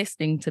no one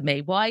listening to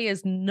me? Why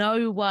is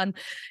no one,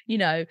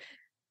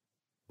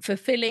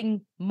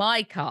 fulfilling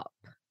my cup?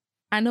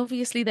 And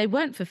obviously they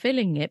weren't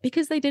fulfilling it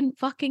because they didn't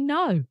fucking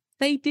know.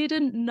 They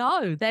didn't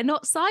know. They're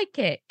not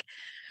psychic.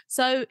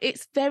 So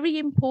it's very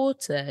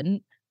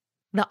important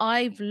that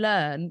I've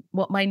learned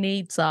what my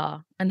needs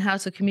are and how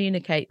to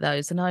communicate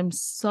those. And I'm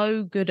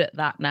so good at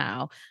that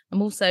now.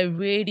 I'm also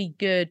really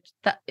good.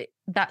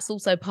 That's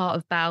also part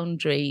of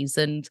boundaries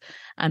and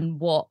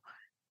what,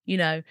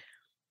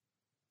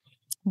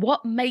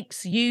 what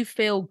makes you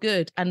feel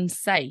good and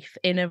safe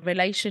in a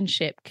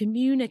relationship.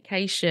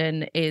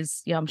 Communication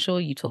is, I'm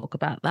sure you talk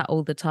about that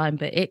all the time,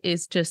 but it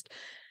is just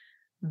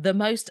the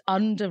most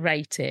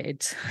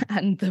underrated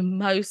and the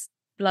most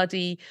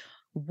bloody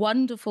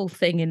wonderful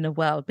thing in the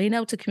world. Being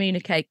able to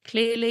communicate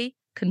clearly,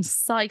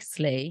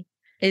 concisely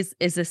is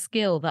a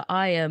skill that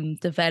I am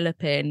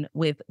developing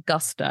with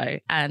gusto,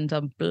 and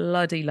I'm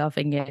bloody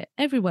loving it.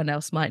 Everyone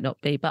else might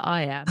not be, but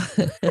I am.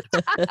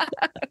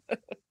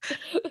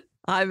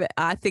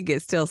 I think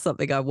it's still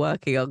something I'm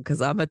working on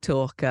because I'm a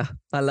talker.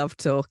 I love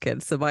talking,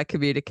 so my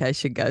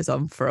communication goes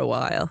on for a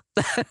while.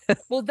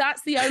 Well,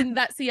 that's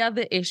the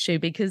other issue,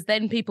 because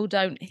then people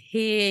don't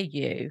hear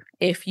you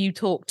if you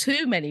talk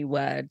too many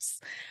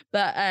words.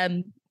 But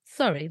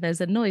sorry,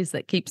 there's a noise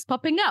that keeps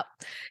popping up.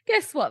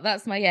 Guess what?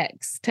 That's my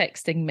ex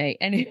texting me.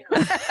 Anyway.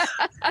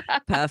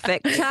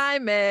 Perfect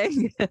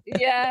timing.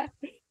 Yeah.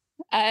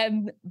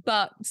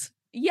 But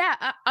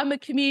yeah, I'm a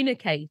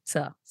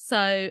communicator.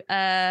 So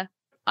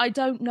I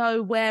don't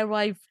know where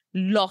I've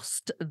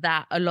lost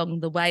that along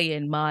the way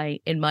in my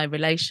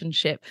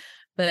relationship.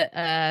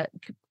 But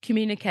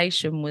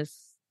communication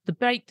the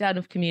breakdown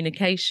of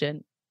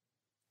communication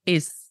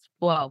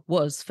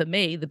was for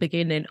me the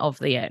beginning of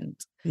the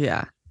end.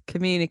 Yeah.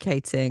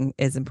 Communicating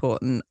is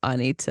important. I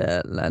need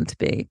to learn to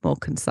be more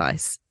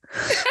concise.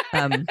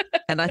 And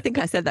I think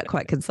I said that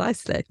quite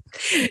concisely.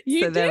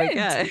 You so there did. we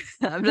go.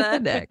 I'm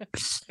learning.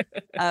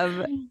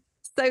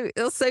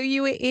 So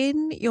you were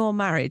in your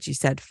marriage, you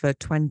said, for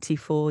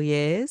 24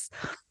 years.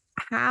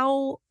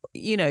 How,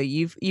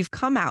 you've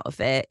come out of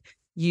it,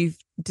 you've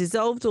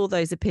dissolved all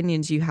those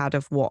opinions you had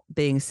of what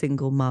being a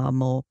single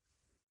mum or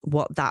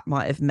what that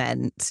might have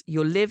meant.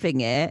 You're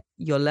living it,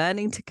 you're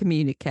learning to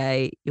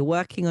communicate, you're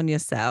working on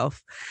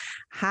yourself.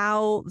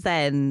 How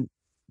then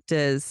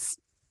does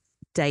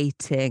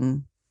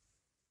dating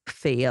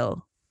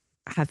feel?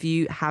 Have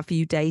you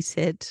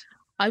dated?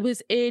 I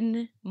was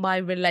in my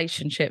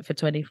relationship for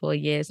 24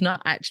 years,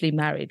 not actually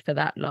married for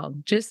that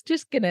long. Just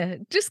gonna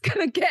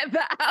get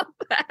that out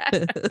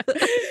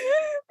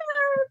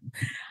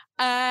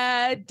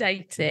there.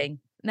 Dating.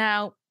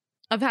 Now,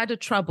 I've had a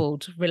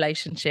troubled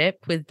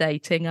relationship with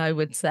dating, I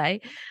would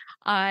say.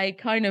 I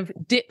kind of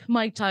dip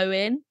my toe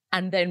in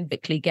and then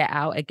quickly get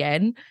out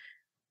again.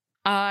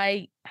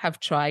 I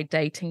have tried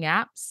dating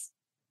apps,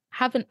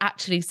 haven't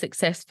actually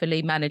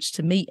successfully managed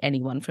to meet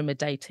anyone from a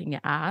dating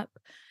app.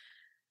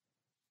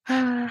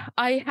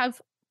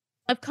 I've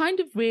kind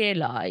of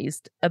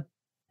realized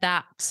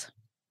that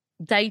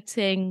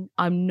dating,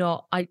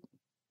 I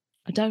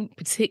don't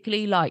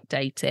particularly like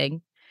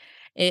dating.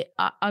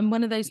 I'm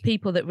one of those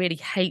people that really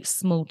hates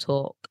small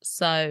talk.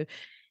 So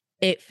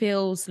it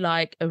feels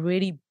like a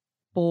really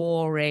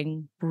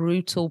boring,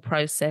 brutal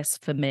process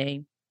for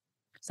me.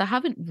 So I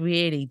haven't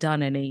really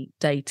done any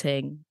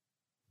dating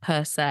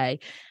per se.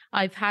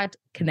 I've had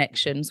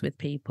connections with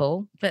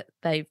people, but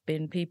they've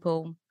been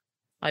people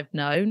I've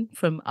known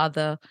from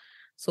other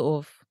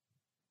sort of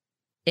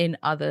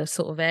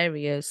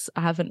areas.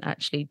 I haven't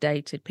actually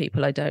dated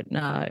people I don't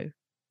know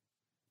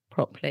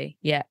properly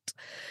yet.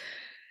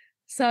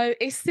 So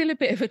it's still a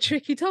bit of a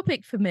tricky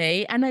topic for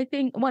me. And I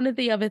think one of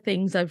the other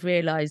things I've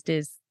realized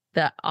is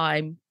that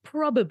I'm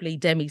probably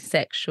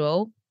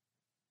demisexual.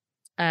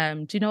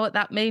 Do you know what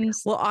that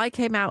means? Well, I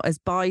came out as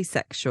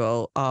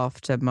bisexual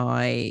after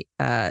my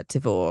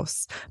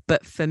divorce,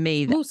 but for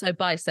me, I'm also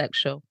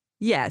bisexual.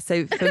 Yeah,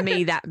 so for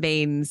me that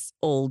means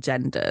all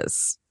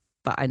genders.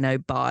 But I know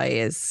bi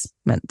is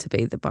meant to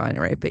be the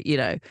binary. But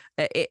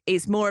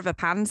it's more of a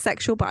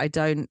pansexual. But I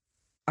don't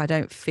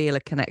feel a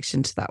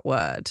connection to that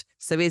word.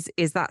 So is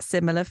that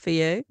similar for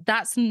you?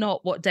 That's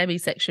not what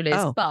demisexual is.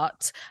 Oh.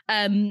 But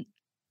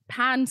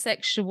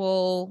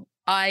pansexual,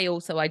 I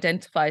also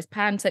identify as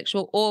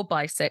pansexual or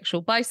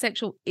bisexual.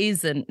 Bisexual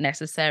isn't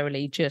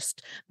necessarily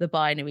just the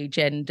binary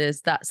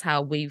genders. That's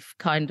how we've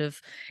kind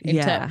of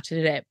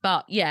interpreted it.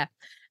 But yeah,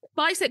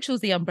 bisexual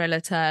is the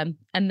umbrella term.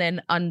 And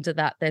then under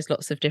that, there's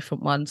lots of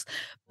different ones.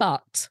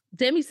 But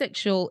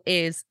demisexual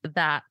is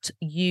that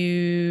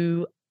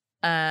you...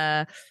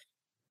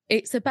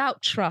 it's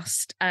about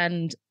trust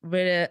and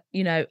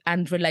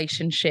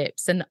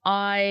relationships. And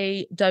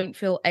I don't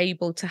feel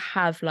able to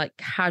have like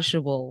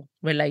casual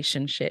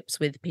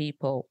relationships with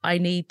people.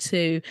 I'm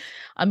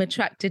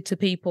attracted to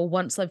people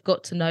once I've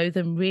got to know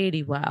them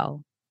really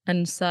well.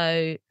 And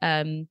so,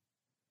 I'm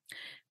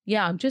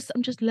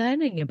just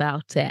learning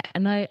about it.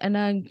 And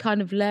I'm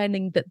kind of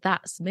learning that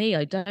that's me.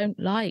 I don't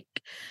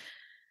like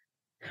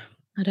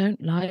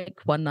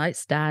one night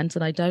stands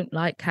and I don't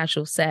like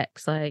casual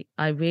sex. I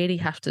really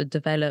have to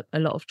develop a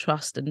lot of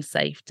trust and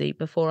safety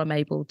before I'm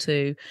able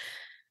to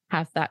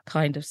have that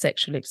kind of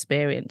sexual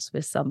experience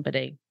with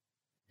somebody.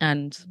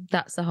 And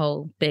that's a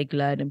whole big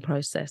learning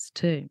process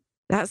too.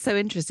 That's so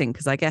interesting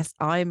because I guess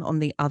I'm on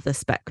the other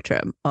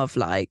spectrum of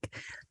like,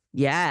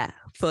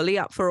 fully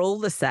up for all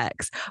the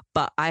sex,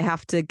 but I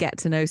have to get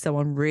to know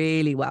someone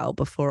really well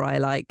before I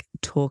like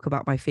talk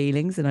about my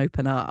feelings and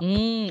open up.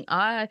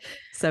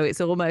 So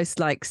it's almost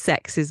like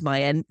sex is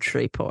my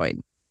entry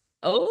point.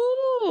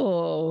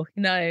 Oh,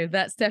 no,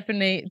 that's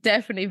definitely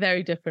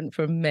very different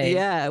from me.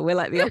 Yeah, we're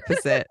like the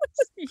opposite.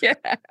 Yeah.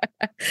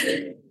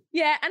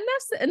 Yeah,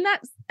 and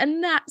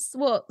that's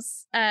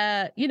what's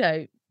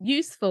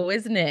useful,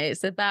 isn't it?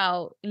 It's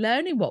about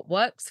learning what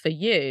works for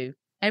you.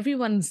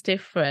 Everyone's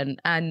different.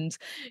 And,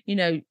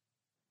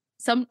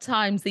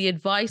 sometimes the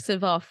advice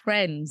of our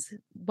friends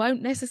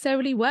won't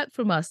necessarily work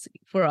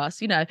for us.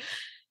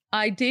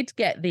 I did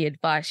get the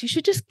advice, you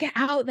should just get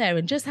out there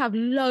and just have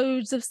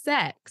loads of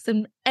sex.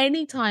 And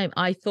anytime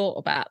I thought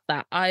about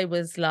that, I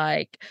was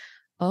like,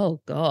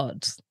 oh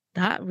God,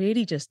 that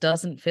really just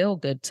doesn't feel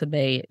good to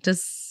me.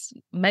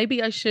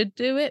 Maybe I should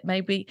do it,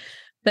 maybe,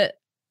 but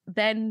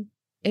then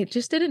it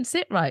just didn't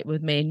sit right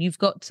with me. And you've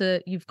got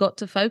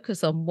to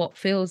focus on what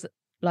feels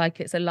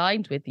like it's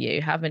aligned with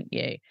you, haven't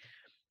you?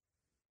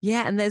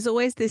 Yeah. And there's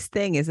always this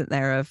thing, isn't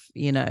there, of,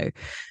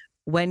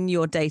 when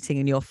you're dating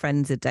and your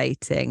friends are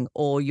dating,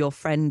 or your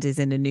friend is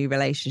in a new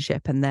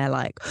relationship and they're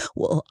like,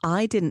 well,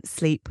 I didn't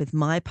sleep with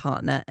my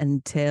partner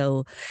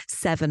until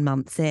 7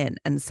 months in,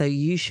 and so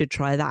you should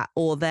try that.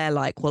 Or they're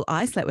like, well,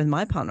 I slept with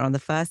my partner on the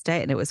first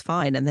date and it was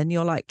fine. And then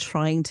you're like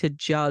trying to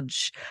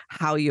judge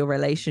how your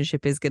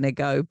relationship is going to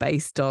go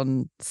based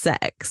on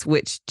sex,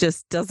 which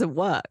just doesn't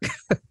work.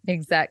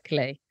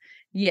 Exactly.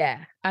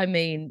 Yeah. I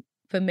mean,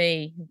 for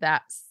me,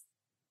 that's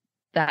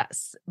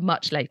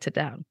much later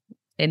down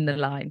in the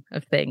line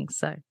of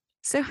things.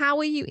 So how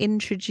were you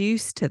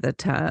introduced to the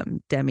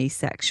term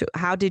demisexual?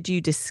 How did you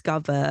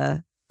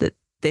discover that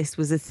this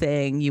was a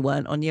thing? You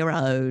weren't on your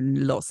own.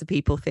 Lots of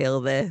people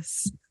feel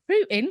this.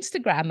 Through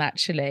Instagram,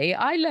 actually.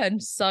 I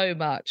learned so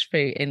much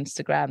through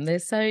Instagram.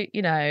 There's so,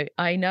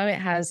 I know it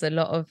has a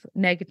lot of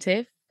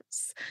negatives,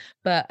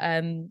 but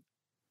I'm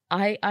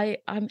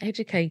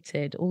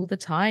educated all the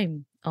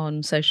time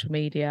on social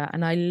media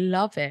and I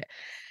love it.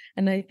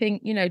 And I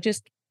think,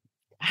 just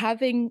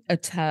having a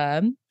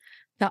term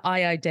that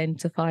I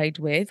identified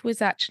with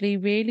was actually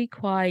really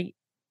quite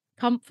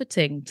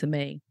comforting to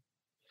me,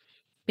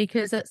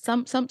 because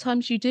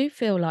sometimes you do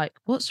feel like,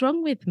 what's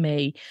wrong with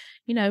me?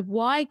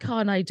 Why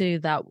can't I do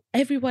that?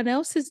 Everyone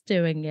else is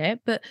doing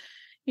it, but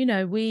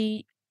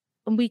we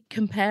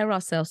compare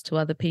ourselves to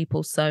other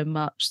people so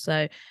much.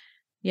 So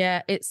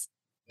yeah, it's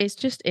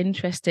just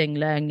interesting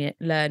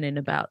learning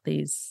about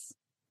these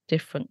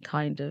different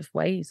kind of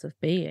ways of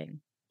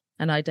being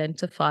and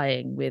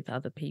identifying with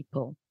other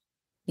people,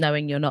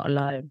 knowing you're not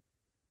alone.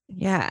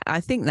 Yeah, I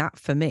think that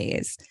for me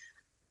has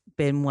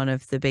been one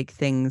of the big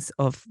things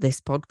of this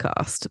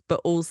podcast,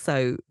 but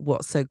also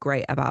what's so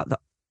great about the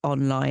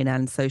online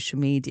and social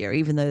media,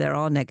 even though there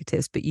are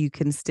negatives, but you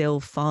can still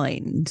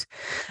find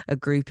a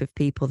group of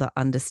people that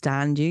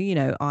understand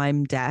you.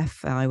 I'm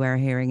deaf, I wear a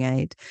hearing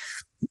aid,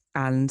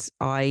 and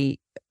I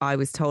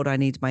was told I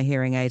needed my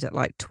hearing aid at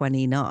like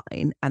 29,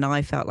 and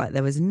I felt like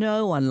there was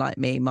no one like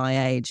me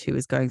my age who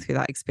was going through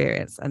that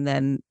experience. And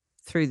then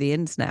through the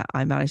internet,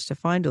 I managed to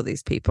find all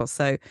these people.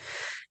 So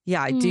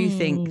yeah, I do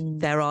think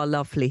there are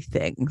lovely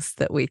things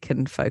that we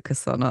can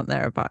focus on, aren't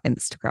there, about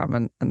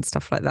Instagram and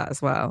stuff like that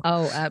as well.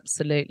 Oh,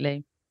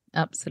 absolutely.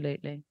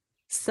 Absolutely.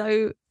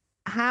 So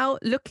how,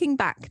 looking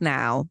back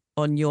now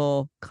on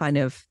your kind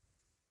of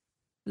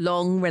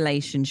long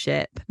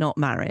relationship, not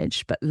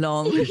marriage, but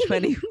long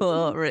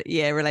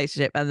 24-year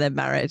relationship, and then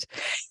marriage,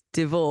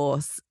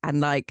 divorce, and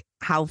like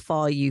how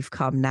far you've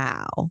come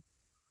now,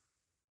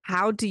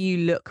 how do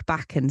you look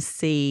back and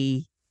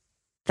see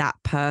that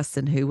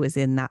person who was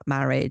in that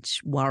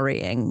marriage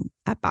worrying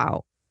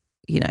about,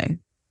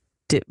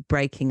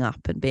 breaking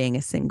up and being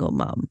a single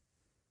mum?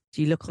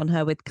 Do you look on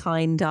her with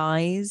kind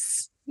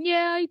eyes?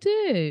 Yeah, I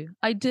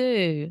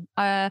do.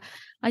 I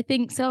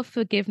think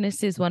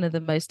self-forgiveness is one of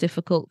the most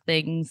difficult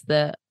things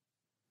that,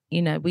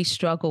 we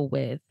struggle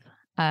with.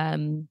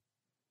 But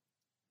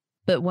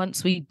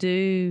once we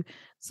do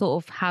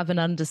sort of have an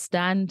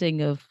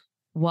understanding of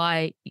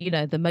why,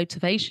 the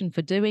motivation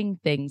for doing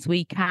things,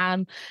 we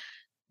can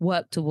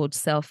work towards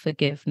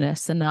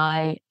self-forgiveness. And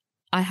I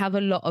have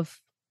a lot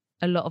of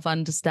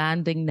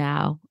understanding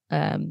now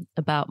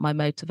about my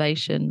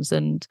motivations.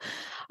 And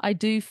I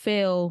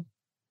feel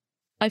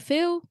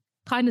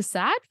kind of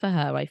sad for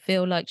her. I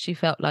feel like she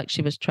felt like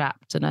she was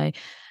trapped,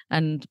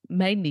 and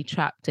mainly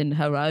trapped in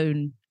her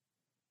own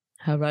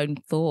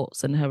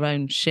thoughts and her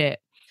own shit.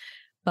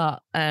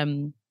 But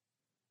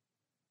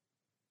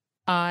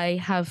I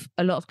have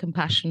a lot of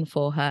compassion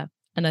for her,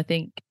 and I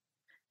think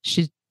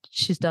she's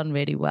done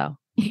really well.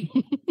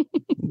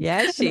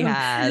 Yes, she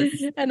has.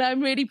 And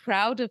I'm really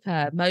proud of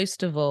her.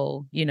 Most of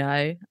all,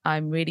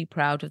 I'm really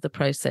proud of the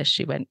process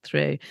she went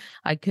through.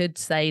 I could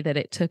say that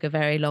it took a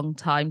very long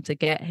time to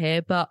get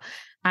here, but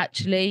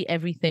actually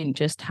everything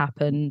just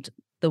happened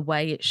the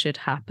way it should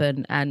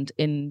happen, and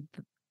in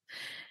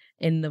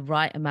the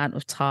right amount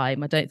of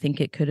time. I don't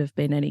think it could have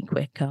been any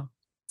quicker.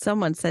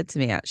 Someone said to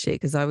me, actually,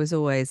 because I was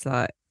always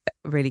like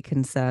really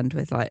concerned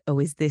with like, oh,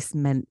 is this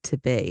meant to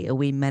be? Are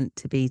we meant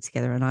to be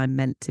together and I'm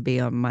meant to be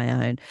on my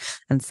own?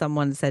 And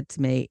someone said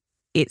to me,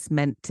 it's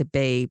meant to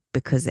be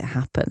because it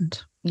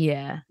happened.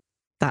 Yeah.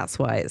 That's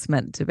why it's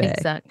meant to be.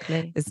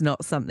 Exactly. It's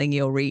not something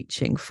you're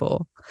reaching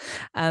for.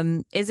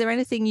 Is there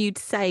anything you'd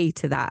say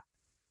to that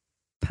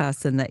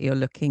person that you're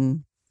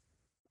looking,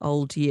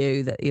 old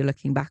you, that you're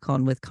looking back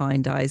on with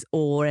kind eyes,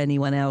 or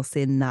anyone else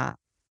in that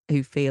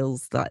who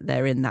feels like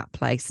they're in that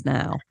place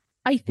now?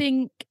 I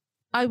think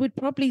I would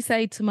probably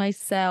say to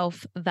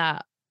myself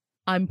that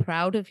I'm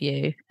proud of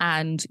you,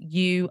 and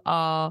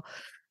you're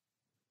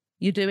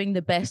doing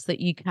the best that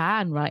you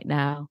can right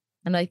now.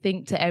 And I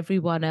think to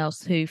everyone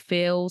else who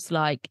feels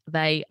like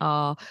they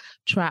are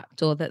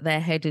trapped or that their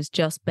head is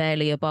just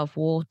barely above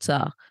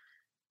water,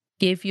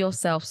 give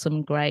yourself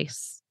some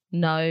grace.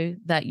 Know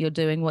that you're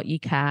doing what you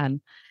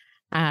can.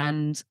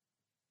 And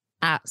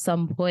at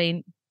some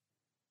point,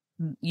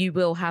 you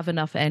will have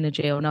enough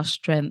energy or enough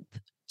strength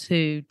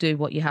to do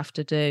what you have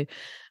to do.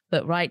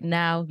 But right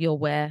now, you're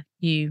where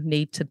you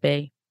need to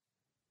be.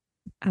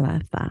 I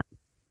love that.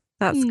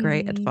 That's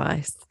great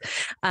advice.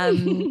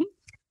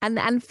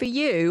 And for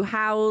you,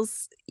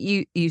 how's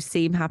you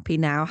seem happy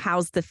now?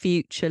 How's the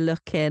future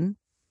looking?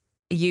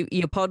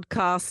 You're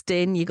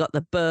podcasting, you got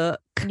the book.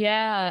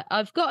 Yeah,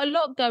 I've got a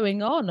lot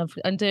going on.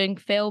 I'm doing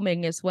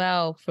filming as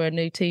well for a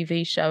new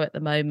TV show at the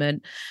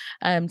moment.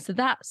 So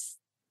that's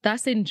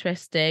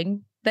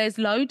interesting. There's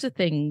loads of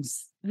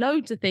things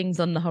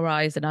on the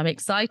horizon. I'm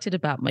excited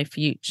about my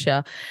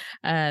future.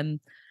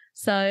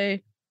 So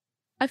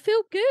I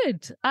feel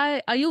good.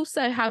 I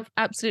also have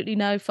absolutely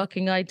no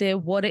fucking idea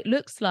what it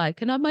looks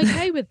like, and I'm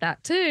okay with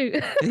that too.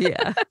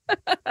 Yeah.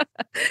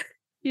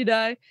 You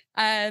know,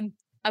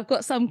 I've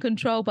got some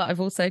control, but I've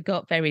also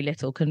got very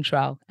little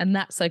control, and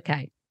that's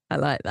okay. I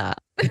like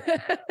that.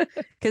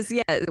 Because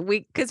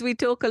we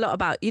talk a lot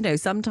about,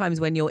 sometimes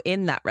when you're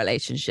in that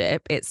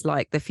relationship, it's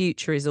like the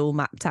future is all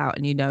mapped out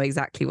and you know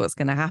exactly what's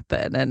going to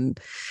happen.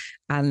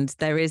 And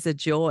there is a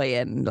joy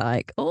in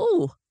like,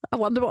 oh, I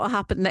wonder what will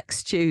happen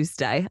next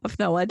Tuesday. I've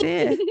no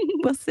idea.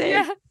 We'll see.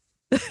 Yeah,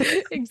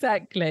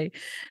 exactly.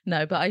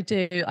 No, but I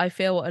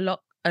feel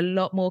a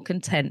lot more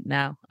content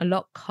now, a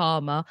lot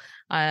calmer.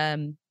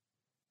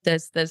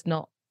 There's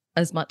not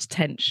as much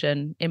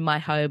tension in my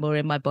home or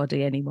in my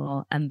body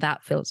anymore, and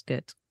that feels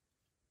good.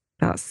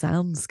 That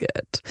sounds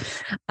good.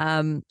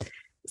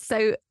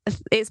 So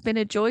it's been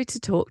a joy to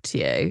talk to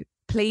you.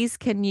 Please,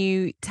 can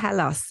you tell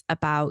us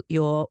about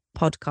your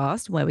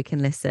podcast, where we can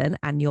listen,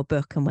 and your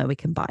book and where we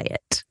can buy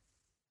it?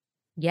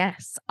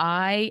 Yes,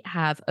 I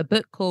have a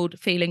book called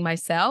Feeling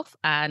Myself,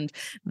 and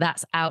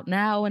that's out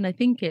now. And I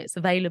think it's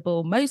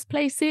available most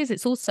places.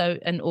 It's also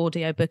an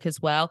audiobook as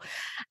well.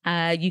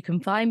 You can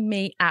find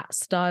me at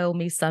Style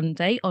Me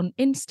Sunday on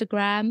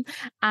Instagram.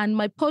 And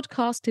my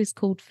podcast is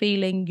called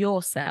Feeling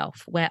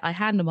Yourself, where I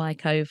hand the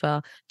mic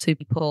over to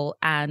people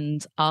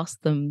and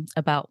ask them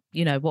about,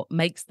 what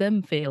makes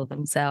them feel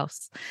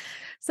themselves.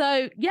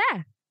 So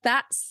yeah,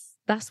 that's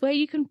where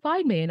you can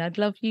find me. And I'd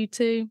love you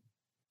to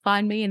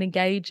find me and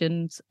engage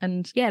and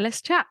yeah,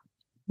 let's chat.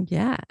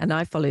 Yeah, and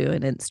I follow you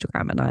on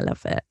Instagram and I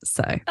love it.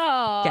 So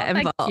get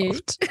involved. Thank you.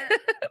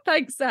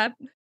 Thanks, Sam.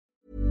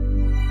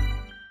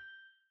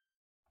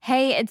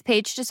 Hey, it's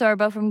Paige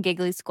DeSorbo from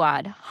Giggly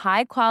Squad.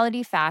 High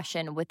quality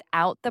fashion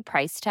without the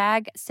price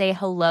tag. Say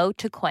hello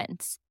to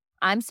Quince.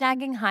 I'm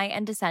snagging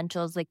high-end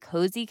essentials like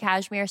cozy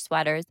cashmere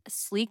sweaters,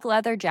 sleek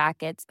leather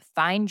jackets,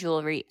 fine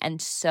jewelry,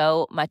 and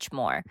so much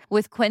more.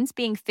 With Quince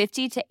being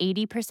 50 to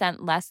 80%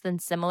 less than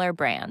similar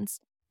brands.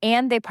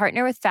 And they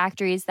partner with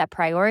factories that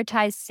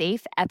prioritize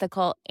safe,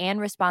 ethical, and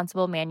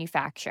responsible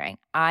manufacturing.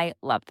 I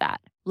love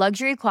that.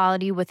 Luxury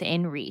quality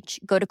within reach.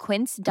 Go to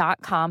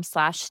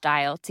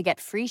quince.com/style to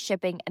get free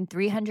shipping and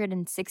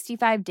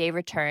 365-day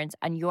returns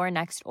on your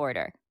next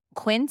order.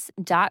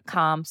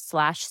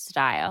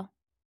 Quince.com/style.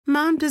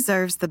 Mom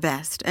deserves the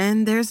best,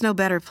 and there's no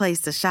better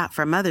place to shop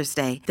for Mother's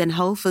Day than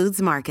Whole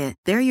Foods Market.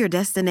 They're your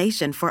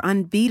destination for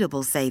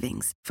unbeatable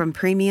savings, from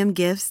premium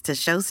gifts to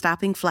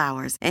show-stopping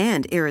flowers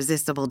and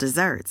irresistible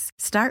desserts.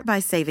 Start by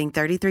saving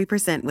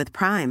 33% with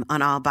Prime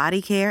on all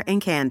body care and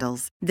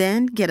candles.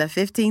 Then get a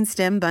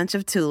 15-stem bunch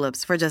of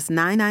tulips for just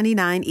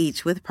 $9.99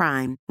 each with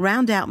Prime.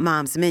 Round out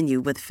Mom's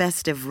menu with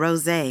festive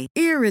rosé,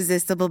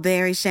 irresistible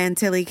berry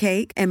chantilly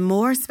cake, and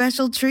more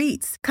special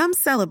treats. Come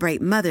celebrate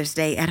Mother's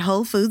Day at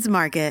Whole Foods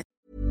Market.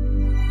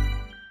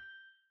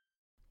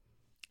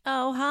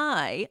 Oh,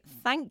 hi.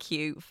 Thank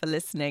you for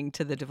listening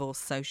to The Divorce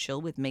Social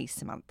with me,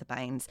 Samantha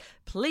Baines.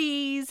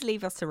 Please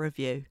leave us a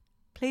review.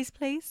 Please.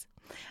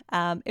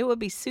 It would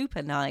be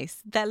super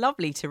nice. They're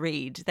lovely to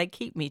read. They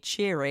keep me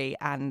cheery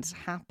and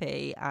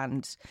happy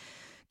and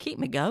keep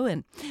me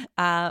going.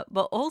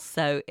 But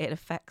also it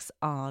affects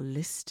our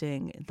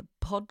listing in the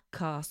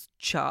podcast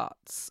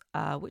charts,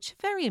 which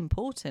are very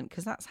important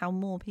because that's how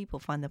more people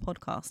find the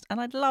podcast.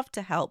 And I'd love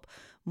to help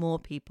more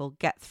people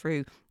get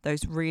through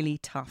those really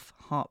tough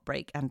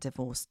heartbreak and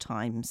divorce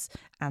times.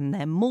 And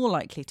they're more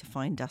likely to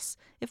find us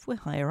if we're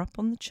higher up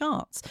on the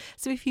charts.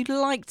 So if you'd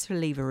like to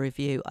leave a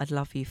review, I'd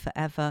love you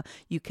forever.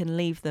 You can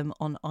leave them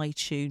on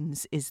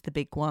iTunes is the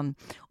big one,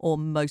 or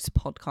most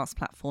podcast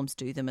platforms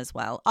do them as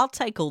well. I'll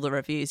take all the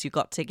reviews you've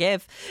got to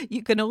give.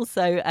 You can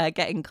also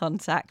get in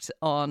contact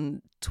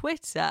on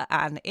Twitter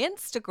and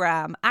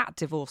Instagram at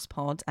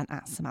DivorcePod and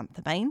at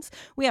Samantha Baines.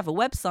 We have a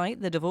website,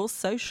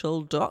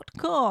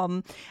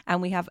 thedivorcesocial.com,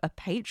 and we have a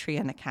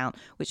Patreon account,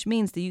 which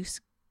means that you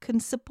can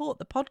support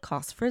the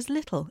podcast for as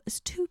little as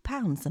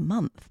 £2 a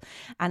month,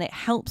 and it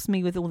helps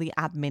me with all the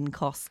admin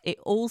costs. It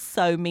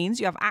also means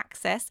you have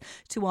access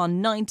to our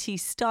 90s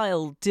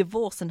style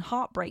divorce and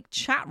heartbreak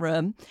chat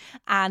room,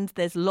 and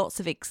there's lots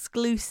of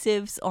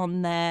exclusives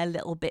on there,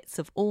 little bits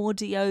of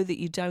audio that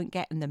you don't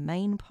get in the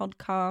main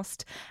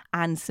podcast,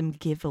 and some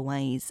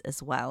giveaways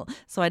as well.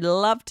 So I'd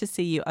love to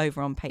see you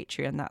over on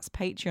Patreon. That's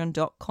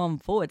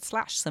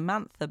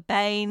patreon.com/Samantha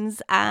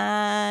Baines,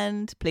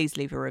 and please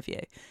leave a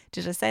review.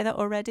 Did I say that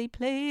already?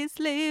 Please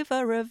leave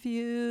a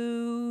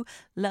review.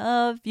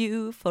 Love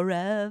you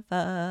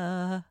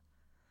forever.